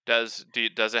 Does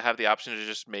it have the option to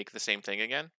just make the same thing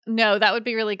again? No, that would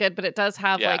be really good, but it does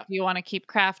have like Yeah. you want to keep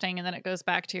crafting and then it goes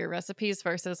back to your recipes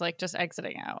versus like just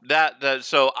exiting out.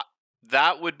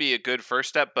 That would be a good first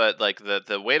step, but like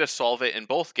the way to solve it in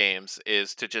both games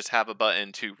is to just have a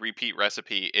button to repeat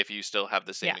recipe if you still have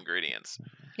the same Yeah. ingredients.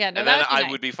 Yeah, no, And that then would be I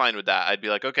nice. would be fine with that. I'd be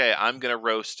like, okay, I'm gonna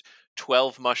roast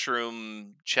 12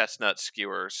 mushroom chestnut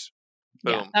skewers.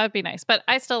 Yeah, Boom. that would be nice. But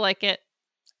I still like it.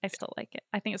 I still like it.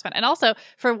 I think it's fun. And also,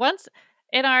 for once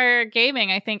in our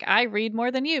gaming, I think I read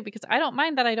more than you because I don't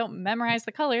mind that I don't memorize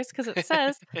the colors because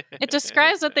it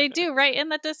describes what they do right in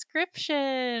the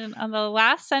description on the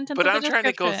last sentence But of the I'm trying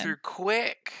to go description. through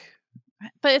quick.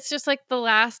 But it's just like the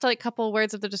last like couple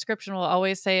words of the description will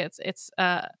always say it's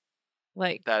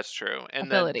like That's true.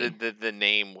 And then ability. the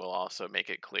name will also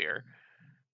make it clear.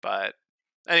 But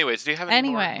anyways, do you have any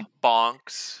more Anyway,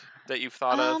 bonks that you've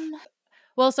thought of?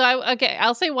 well, so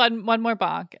I'll say one more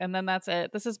bonk, and then that's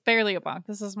it. This is barely a bonk.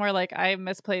 This is more like I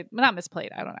misplayed, not misplayed.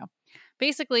 I don't know.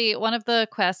 Basically, one of the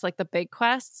quests, like the big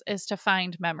quests, is to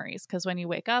find memories because when you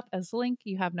wake up as Link,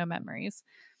 you have no memories.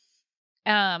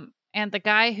 And the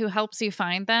guy who helps you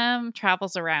find them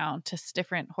travels around to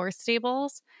different horse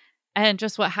stables, and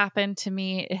just what happened to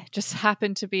me, it just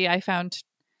happened to be I found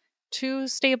 2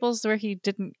 stables where he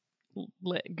didn't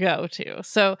go to.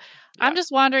 So Yeah. I'm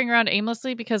just wandering around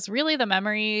aimlessly because really the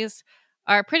memories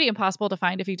are pretty impossible to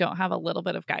find if you don't have a little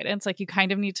bit of guidance. Like you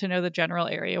kind of need to know the general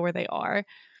area where they are.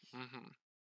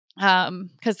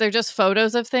 Because they're just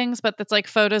photos of things, but it's like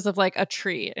photos of like a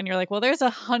tree, and you're like, well, there's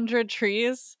 100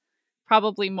 trees,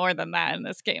 probably more than that in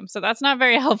this game. So that's not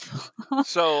very helpful.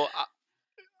 So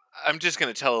I'm just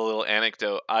gonna tell a little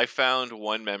anecdote. I found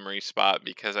one memory spot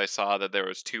because I saw that there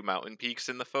was 2 mountain peaks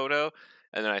in the photo,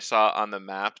 and then I saw on the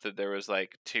map that there was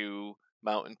like 2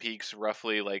 mountain peaks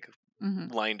roughly like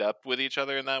lined up with each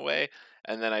other in that way,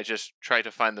 and then I just tried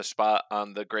to find the spot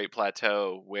on the Great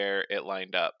Plateau where it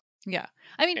lined up. Yeah.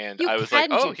 I mean, And you I was like,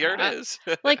 can "Oh, do here it that. is."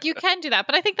 Like, you can do that,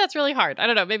 but I think that's really hard. I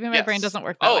don't know. Maybe my brain Yes. doesn't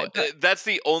work that Oh, way, but that's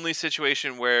the only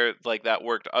situation where like that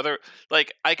worked. Other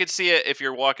like I could see it if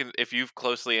you're walking if you've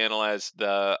closely analyzed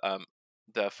the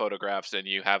photographs and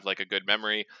you have like a good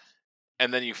memory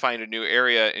and then you find a new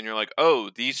area and you're like, "Oh,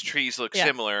 these trees look yeah.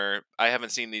 similar. I haven't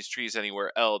seen these trees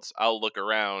anywhere else. I'll look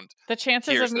around." The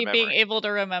chances of Here's the me being memory. able to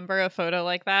remember a photo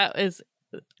like that is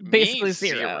Me basically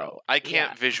 0. 0. I Yeah.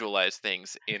 can't visualize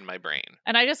things in my brain.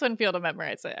 And I just wouldn't be able to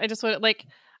memorize it. I just would like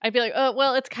I'd be like, "Oh,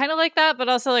 well, it's kind of like that, but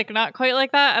also like not quite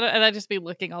like that." And I'd just be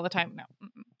looking all the time.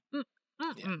 No.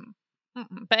 Yeah.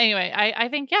 But anyway, I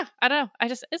think I don't know.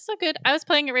 It's so good. I was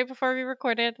playing it right before we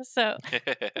recorded, so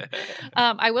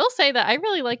I will say that I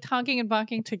really like honking and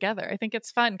bonking together. I think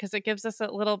it's fun because it gives us a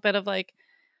little bit of like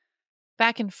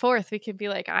back and forth. We can be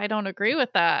like, I don't agree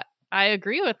with that, I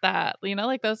agree with that.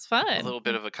 Like, that was fun. A little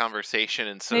bit of a conversation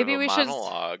instead of a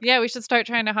monologue. We should start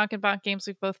trying to Honk and Bonk games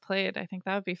we've both played. I think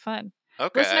that would be fun.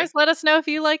 Okay. Listeners, let us know if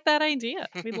you like that idea.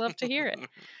 We'd love to hear it.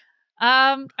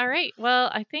 All right. Well,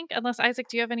 I think, unless Isaac,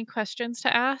 do you have any questions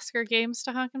to ask or games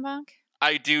to Honk and Bonk?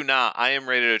 I do not. I am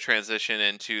ready to transition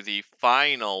into the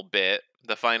final bit,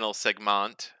 the final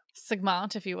segment.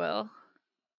 Segment, if you will.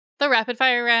 The rapid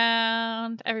fire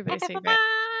round. Everybody's favorite.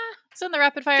 So in the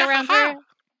rapid fire round,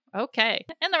 okay.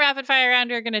 In the rapid fire round,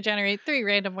 we're going to generate 3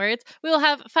 random words. We will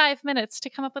have 5 minutes to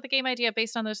come up with a game idea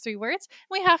based on those 3 words.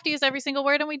 We have to use every single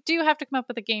word, and we do have to come up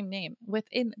with a game name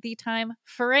within the time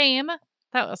frame.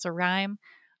 That was a rhyme.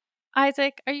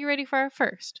 Isaac, are you ready for our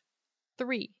first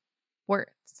 3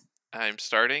 words? I'm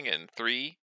starting in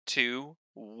 3, 2,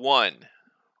 1.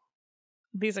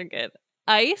 These are good.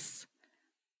 Ice,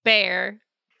 bear,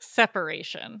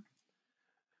 separation.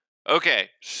 Okay,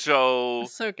 so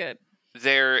good.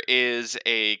 There is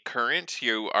a current.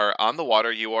 You are on the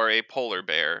water. You are a polar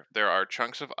bear. There are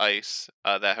chunks of ice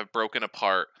that have broken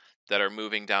apart that are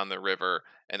moving down the river.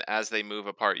 And as they move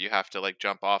apart, you have to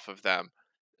jump off of them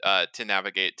to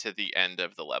navigate to the end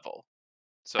of the level.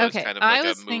 So it's kind of like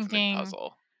a movement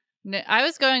puzzle. I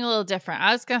was going a little different.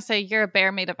 I was going to say you're a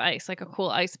bear made of ice, like a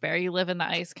cool ice bear. You live in the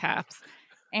ice caps.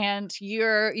 And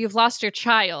you've lost your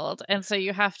child. And so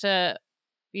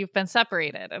you've been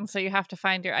separated, and so you have to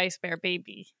find your ice bear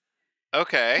baby.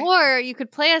 Okay. Or you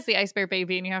could play as the ice bear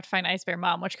baby and you have to find ice bear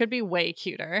mom, which could be way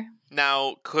cuter.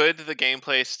 Now, could the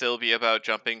gameplay still be about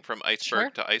jumping from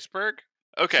iceberg to iceberg?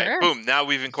 Okay, boom. Now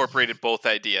we've incorporated both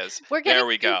ideas. We're getting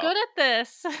good at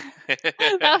this.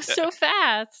 That was so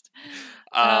fast.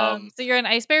 So you're an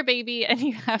ice bear baby and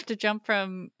you have to jump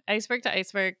from iceberg to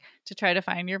iceberg to try to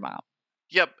find your mom.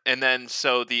 Yep. And then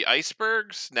so the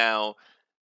icebergs now,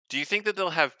 do you think that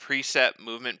they'll have preset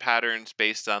movement patterns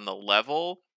based on the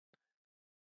level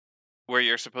where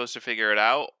you're supposed to figure it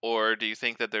out? Or do you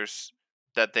think that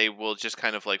they will just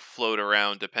kind of float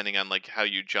around depending on how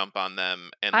you jump on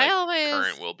them and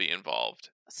current will be involved?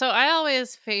 So I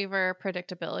always favor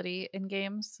predictability in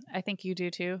games. I think you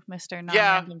do too, Mr.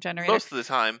 Non-random generator. Most of the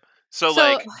time.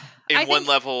 So in one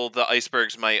level, the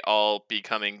icebergs might all be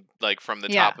coming from the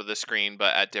top of the screen,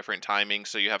 but at different timings.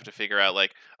 So you have to figure out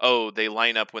they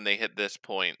line up when they hit this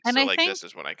point. And so this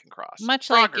is when I can cross. Much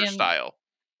Frogger style.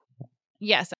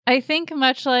 Yes, I think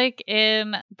much like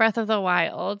in Breath of the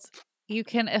Wild, you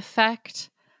can affect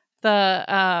the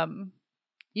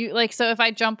so if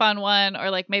I jump on one,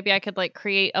 or maybe I could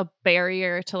create a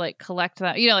barrier to collect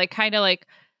that, kind of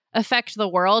affect the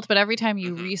world, but every time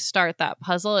you restart that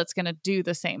puzzle, it's going to do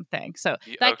the same thing. So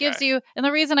that gives you, and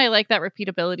the reason I like that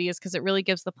repeatability is because it really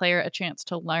gives the player a chance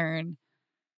to learn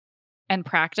and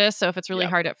practice. So if it's really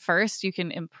hard at first, you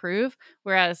can improve.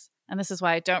 Whereas, and this is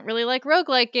why I don't really like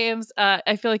roguelike games,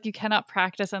 I feel like you cannot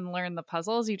practice and learn the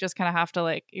puzzles. You just kind of have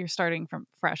to you're starting from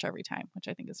fresh every time, which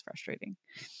I think is frustrating.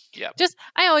 Yeah.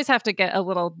 I always have to get a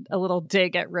little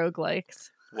dig at roguelikes.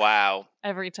 Wow.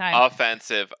 Every time.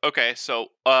 Offensive. Okay, so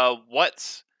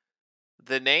what's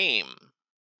the name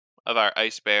of our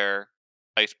iceberg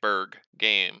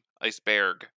game?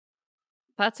 Iceberg.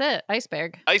 That's it.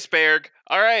 Iceberg. Iceberg.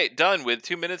 All right, done with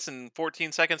 2 minutes and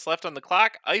 14 seconds left on the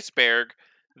clock. Iceberg,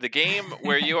 the game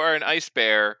where you are an ice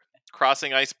bear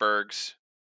crossing icebergs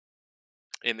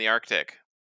in the Arctic.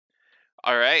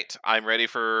 All right, I'm ready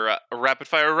for a rapid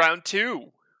fire round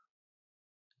 2.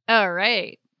 All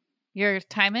right. You're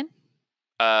timing?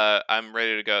 I'm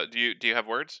ready to go. Do you have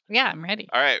words? Yeah, I'm ready.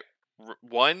 All right.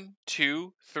 1,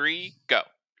 2, 3, go.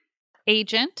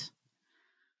 Agent.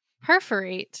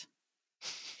 Perforate.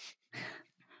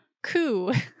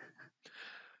 Coup.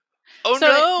 Oh,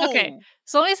 no! Okay.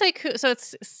 So let me say coup. So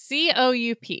it's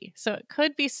COUP. So it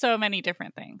could be so many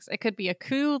different things. It could be a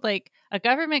coup, like a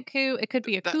government coup. It could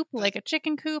be a coop, like a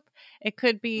chicken coop. It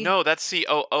could be... No, that's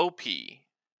COOP.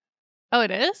 Oh,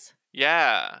 it is?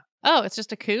 Yeah. Oh, it's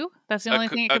just a coup? That's the only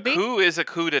thing it could be? A coup is a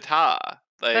coup d'etat.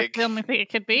 That's the only thing it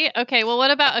could be? Okay, well,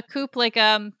 what about a coupe like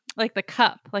the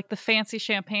cup, like the fancy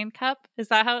champagne cup? Is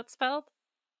that how it's spelled?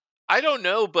 I don't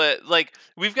know, but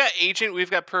we've got agent,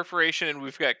 we've got perforation, and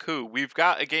we've got coup. We've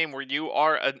got a game where you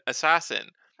are an assassin.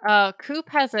 Coupe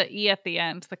has an E at the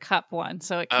end, the cup one,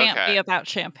 so it can't be about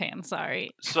champagne, sorry.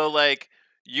 So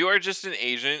you are just an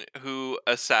agent who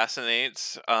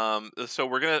assassinates.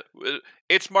 So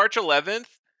it's March 11th.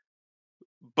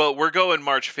 But we're going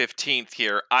March 15th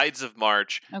here. Ides of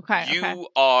March. Okay. You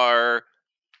are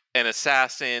an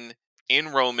assassin in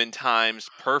Roman times,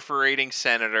 perforating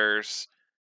senators.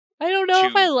 I don't know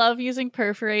if I love using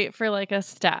perforate for a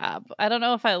stab. I don't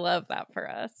know if I love that for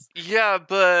us. Yeah,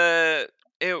 but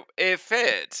It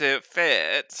fits. It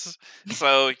fits.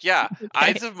 So yeah, Okay.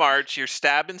 Ides of March. You're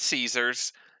stabbing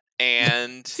Caesars,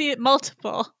 and See it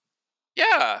multiple.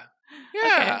 yeah, Okay.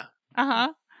 yeah,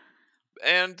 Uh-huh.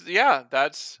 and yeah.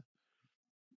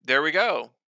 There we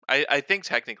go. I think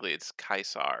technically it's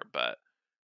Caesar, but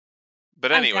I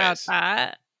doubt anyways.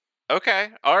 that. Okay.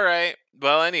 All right.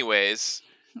 Well, anyways,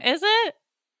 Is it?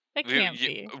 It we can't you,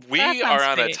 be. That we are sounds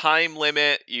on a fake. time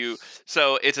limit.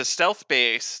 So it's a stealth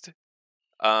based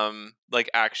like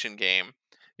action game.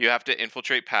 You have to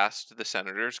infiltrate past the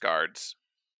senator's guards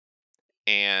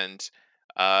and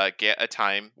get a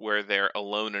time where they're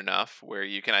alone enough where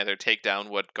you can either take down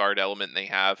what guard element they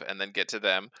have and then get to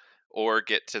them, or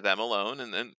get to them alone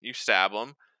and then you stab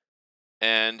them.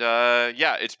 And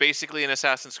yeah, it's basically an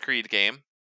Assassin's Creed game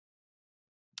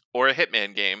or a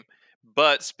Hitman game,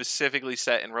 but specifically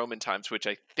set in Roman times, which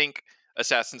I think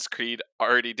Assassin's Creed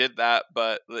already did that.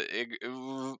 But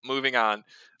moving on,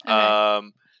 Okay.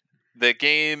 the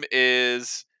game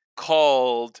is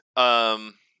called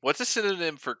what's a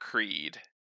synonym for Creed?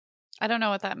 I don't know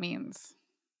what that means.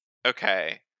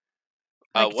 Okay.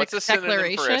 Like What's a synonym for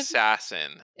declaration?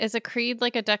 assassin? Is a creed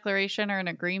like a declaration or an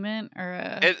agreement or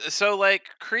a So like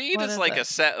Creed what is is like it? a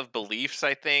set of beliefs,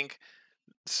 I think.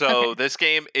 So Okay. this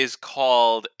game is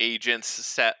called Agent's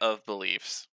Set of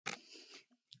Beliefs.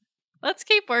 Let's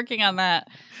keep working on that.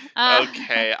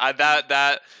 Okay,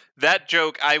 that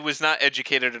joke, I was not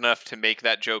educated enough to make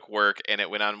that joke work, and it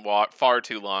went on far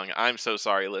too long. I'm so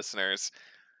sorry, listeners.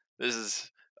 This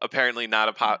is apparently not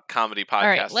a comedy All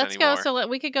right, podcast let's go. anymore. So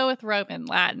we could go with Roman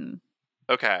Latin.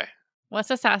 Okay. What's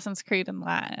Assassin's Creed in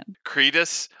Latin?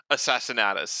 Creedus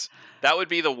Assassinatus. That would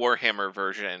be the Warhammer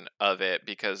version of it,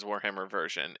 because Warhammer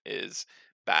version is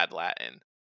bad Latin.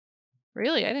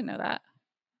 Really? I didn't know that.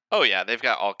 Oh yeah, they've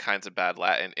got all kinds of bad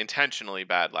Latin, intentionally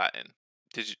bad Latin.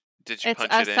 Did you It's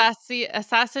punch it in?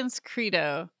 Assassin's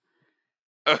Credo.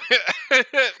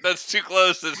 That's too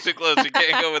close. That's too close. We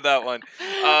can't go with that one.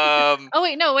 Oh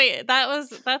wait, no, wait.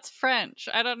 That's French.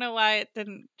 I don't know why it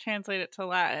didn't translate it to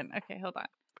Latin. Okay, hold on.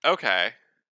 Okay.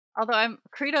 Although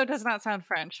Credo does not sound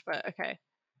French, but okay.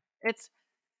 It's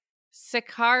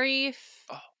Sicari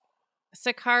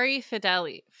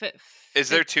Fideli. Is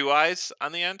there two eyes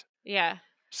on the end? Yeah.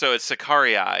 So it's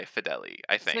Sicarii Fideli,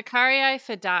 I think. Sicarii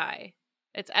Fidei.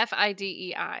 It's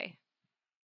Fidei.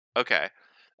 Okay.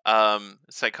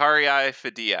 Sicarii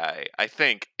Fidei, I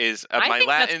think, is my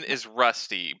Latin is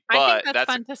rusty, but I think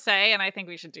that's fun to say, and I think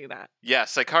we should do that. Yeah,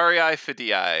 Sicarii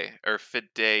Fidei or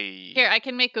Fidei. Here, I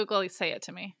can make Google say it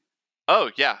to me.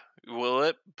 Oh yeah, will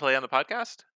it play on the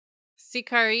podcast?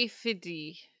 Sicarii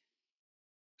Fidei.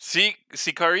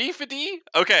 Sicarii Fidei?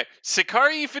 Okay,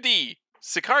 Sicarii Fidei.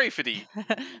 Sicarii Fidei.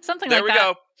 Something like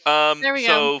that. There we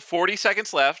go. So 40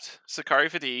 seconds left. Sicarii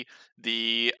Fidei,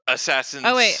 the assassins.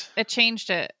 Oh wait, it changed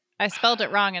it. I spelled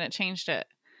it wrong and it changed it.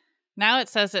 Now it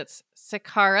says it's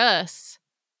Sicarus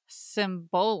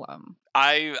Symbolum.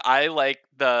 I like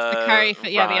the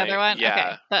the other one.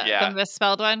 Yeah, okay, the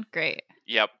misspelled one. Great.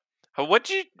 Yep.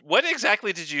 What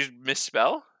exactly did you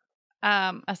misspell?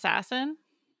 Assassin.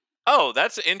 Oh,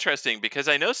 that's interesting because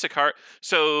I know Sicarii.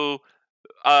 So,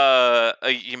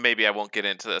 maybe I won't get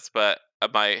into this, but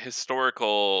my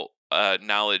historical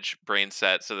knowledge brain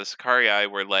set. So the Sicarii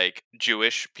were like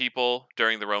Jewish people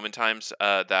during the Roman times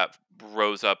that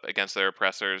rose up against their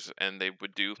oppressors, and they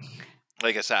would do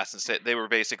like assassins. They were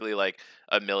basically like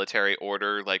a military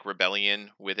order, like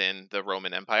rebellion within the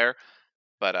Roman Empire.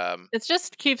 But it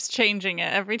just keeps changing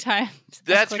it every time.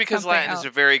 That's because Latin is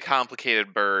a very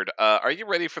complicated bird. Are you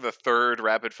ready for the third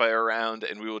rapid fire round?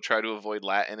 And we will try to avoid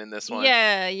Latin in this one.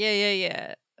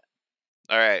 Yeah.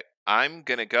 All right, I'm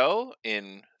gonna go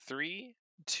in 3,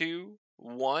 2,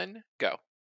 1, go.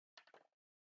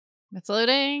 It's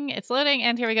loading,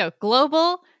 and here we go.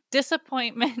 Global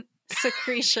disappointment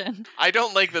secretion. I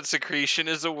don't like that secretion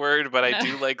is a word, but I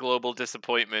do like global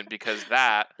disappointment because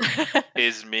that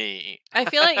is me. I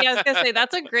feel like, I was gonna say,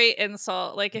 that's a great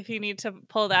insult. Like, if you need to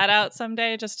pull that out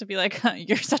someday, just to be like,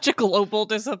 you're such a global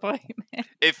disappointment.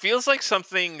 It feels like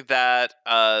something that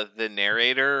the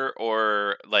narrator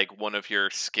or like one of your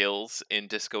skills in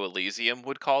Disco Elysium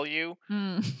would call you.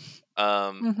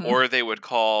 Or they would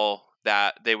call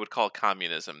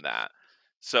communism that.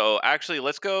 So actually,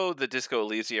 let's go the Disco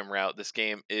Elysium route. This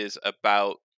game is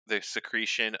about the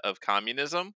secretion of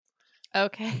communism.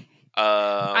 Okay.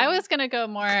 I was gonna go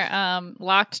more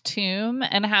Locked Tomb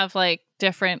and have like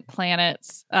different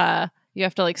planets. You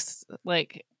have to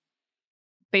like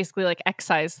basically like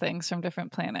excise things from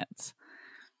different planets.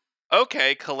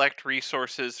 Okay, collect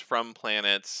resources from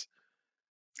planets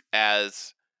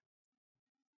as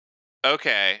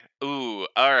Okay. Ooh.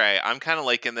 All right. I'm kind of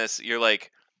liking this. You're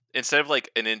like, instead of like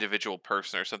an individual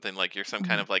person or something, like you're some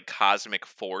kind Mhm. of like cosmic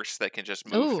force that can just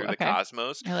move Ooh, through the okay.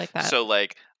 cosmos. I like that. So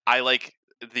like, I like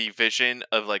the vision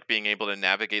of like being able to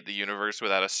navigate the universe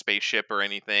without a spaceship or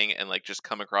anything, and like just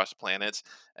come across planets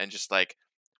and just like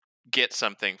get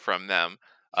something from them.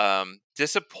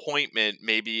 Disappointment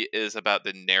maybe is about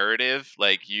the narrative,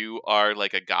 like you are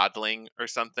like a godling or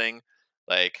something,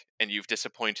 like, and you've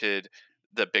disappointed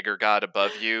the bigger god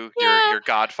above you, Yeah. your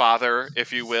godfather,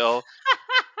 if you will.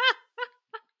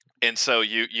 And so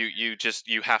you just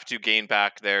you have to gain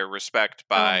back their respect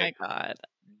Oh by my god.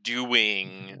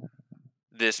 doing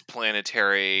this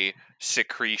planetary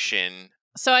secretion.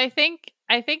 So I think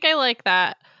I like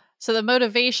that. So the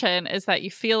motivation is that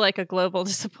you feel like a global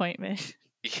disappointment.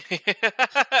 But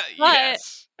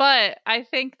Yes. but I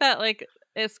think that like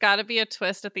it's got to be a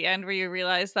twist at the end where you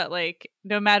realize that like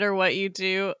no matter what you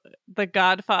do, the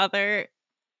Godfather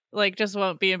like just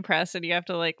won't be impressed and you have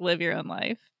to like live your own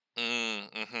life.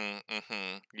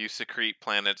 You secrete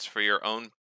planets for your own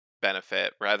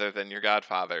benefit rather than your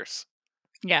godfather's.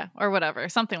 Yeah, or whatever,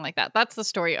 something like that. That's the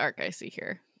story arc I see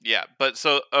here. Yeah, but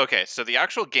so okay, so the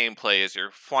actual gameplay is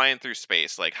you're flying through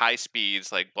space, like high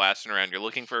speeds, like blasting around. You're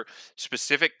looking for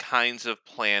specific kinds of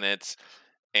planets,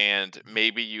 and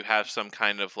maybe you have some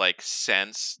kind of like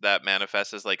sense that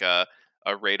manifests as like a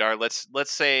radar. Let's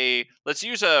say let's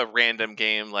use a random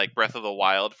game like Breath of the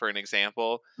Wild for an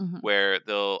example, Mhm. where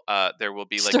there will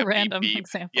be Just like a a beep random beep.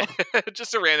 Yeah, example.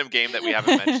 just a random game that we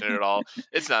haven't mentioned at all.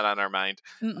 It's not on our mind.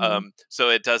 Mm-mm.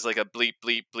 So it does like a bleep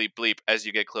bleep bleep bleep as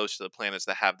you get close to the planets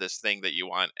that have this thing that you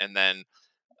want, and then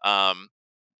um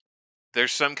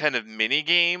there's some kind of mini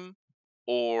game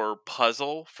or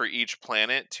puzzle for each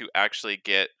planet to actually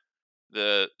get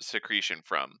the secretion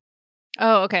from.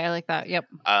 Oh, okay, I like that. Yep.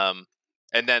 Um,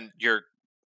 and then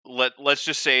let's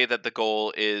just say that the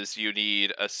goal is you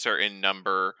need a certain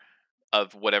number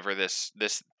of whatever this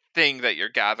thing that you're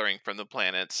gathering from the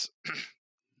planets,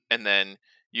 and then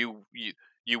you you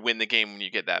you win the game when you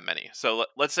get that many. So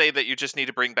let's say that you just need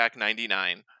to bring back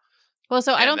 99, Well,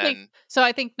 so I and don't think then so.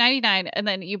 I think 99, and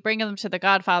then you bring them to the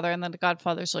Godfather, and then the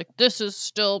Godfather's like, "This is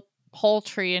still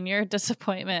paltry in your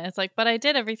disappointment." It's like, "But I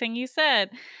did everything you said,"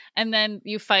 and then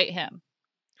you fight him.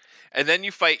 and then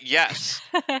you fight. Yes.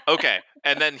 Okay.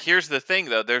 And then here's the thing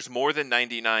though, there's more than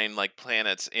 99 like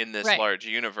planets in this Right. large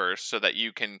universe so that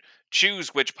you can choose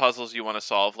which puzzles you want to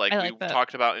solve. Like I we like that.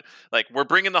 talked about, like we're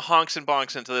bringing the honks and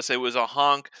bonks into this. It was a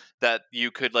honk that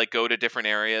you could like go to different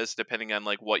areas depending on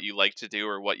like what you like to do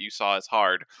or what you saw as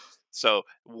hard. So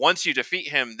once you defeat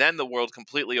him, then the world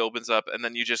completely opens up and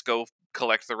then you just go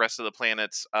collect the rest of the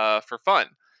planets for fun.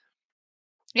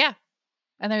 Yeah,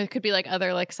 and there could be like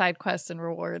other like side quests and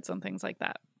rewards and things like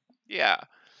that. Yeah.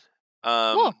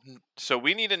 Cool. So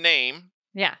we need a name.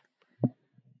 Yeah.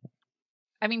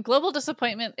 I mean, global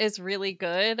disappointment is really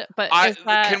good, but is Can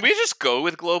that we just go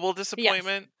with global yes?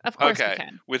 disappointment? Of course we Okay.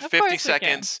 can. With Of 50 course we can.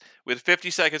 seconds, with 50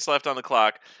 seconds left on the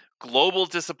clock, global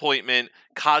disappointment,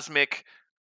 cosmic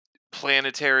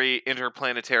planetary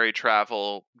interplanetary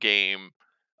travel game.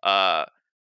 Uh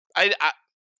I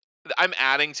I'm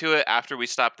adding to it after we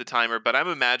stop the timer, but I'm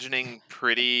imagining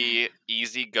pretty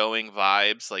easygoing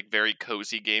vibes, like very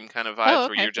cozy game kind of Oh, vibes where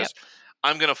okay. you're Yep. just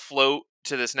I'm going to float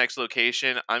to this next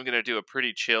location. I'm going to do a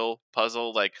pretty chill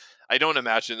puzzle. Like I don't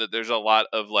imagine that there's a lot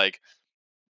of like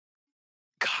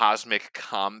cosmic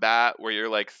combat where you're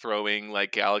like throwing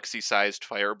like galaxy-sized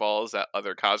fireballs at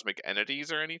other cosmic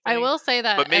entities or I anything, will say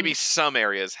that, but maybe and some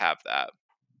areas have that.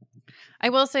 I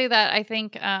will say that I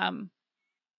think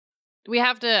we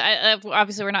have to.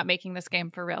 Obviously, we're not making this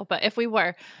game for real, but if we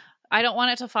were, I don't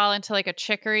want it to fall into like a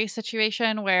chicory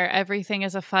situation where everything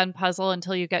is a fun puzzle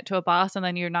until you get to a boss and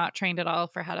then you're not trained at all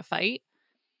for how to fight.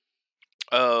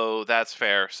 Oh, that's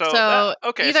fair. So that So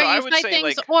okay, either so I you would fight say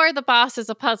things like or the boss is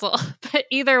a puzzle. But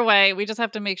either way, we just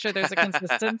have to make sure there's a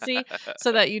consistency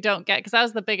so that you don't get, because that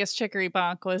was the biggest chicory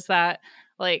bonk was that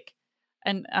like,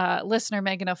 and listener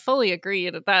Megan fully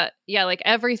agreed that yeah, like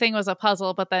everything was a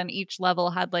puzzle, but then each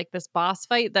level had like this boss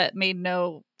fight that made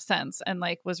no sense and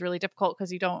like was really difficult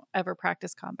because you don't ever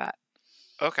practice combat.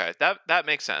 okay, that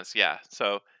makes sense. Yeah.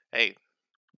 So, hey,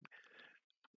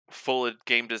 full of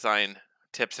game design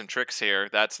tips and tricks here.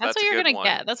 That's That's what a you're good gonna one.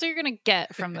 get. That's what you're gonna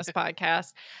get from this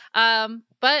podcast.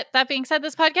 But that being said,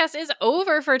 this podcast is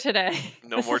over for today.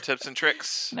 No more tips and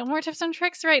tricks. No more tips and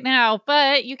tricks right now,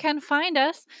 but you can find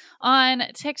us on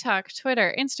TikTok,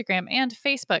 Twitter, Instagram, and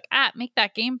Facebook at Make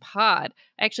That Game Pod.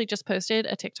 I actually just posted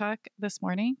a TikTok this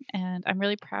morning and I'm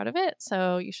really proud of it.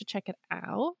 So you should check it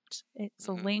out. It's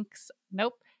Mhm. Link's,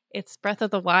 nope, it's Breath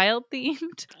of the Wild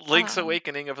themed. Link's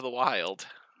Awakening of the Wild.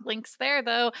 Links there,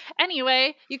 though.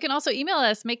 Anyway, you can also email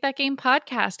us,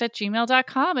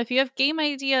 makethatgamepodcast@gmail.com. If you have game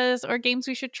ideas or games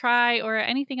we should try or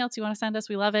anything else you want to send us,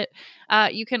 we love it.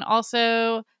 You can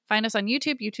also find us on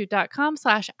YouTube,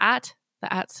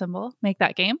 youtube.com/@the @ make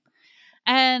that game.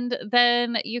 And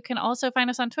then you can also find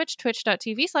us on Twitch,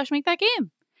 twitch.tv/make that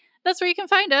game. That's where you can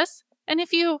find us. And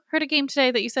if you heard a game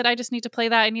today that you said, I just need to play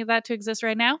that, I need that to exist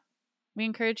right now, we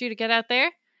encourage you to get out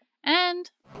there and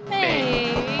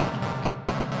make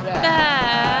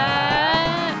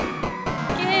that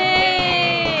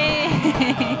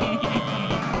game.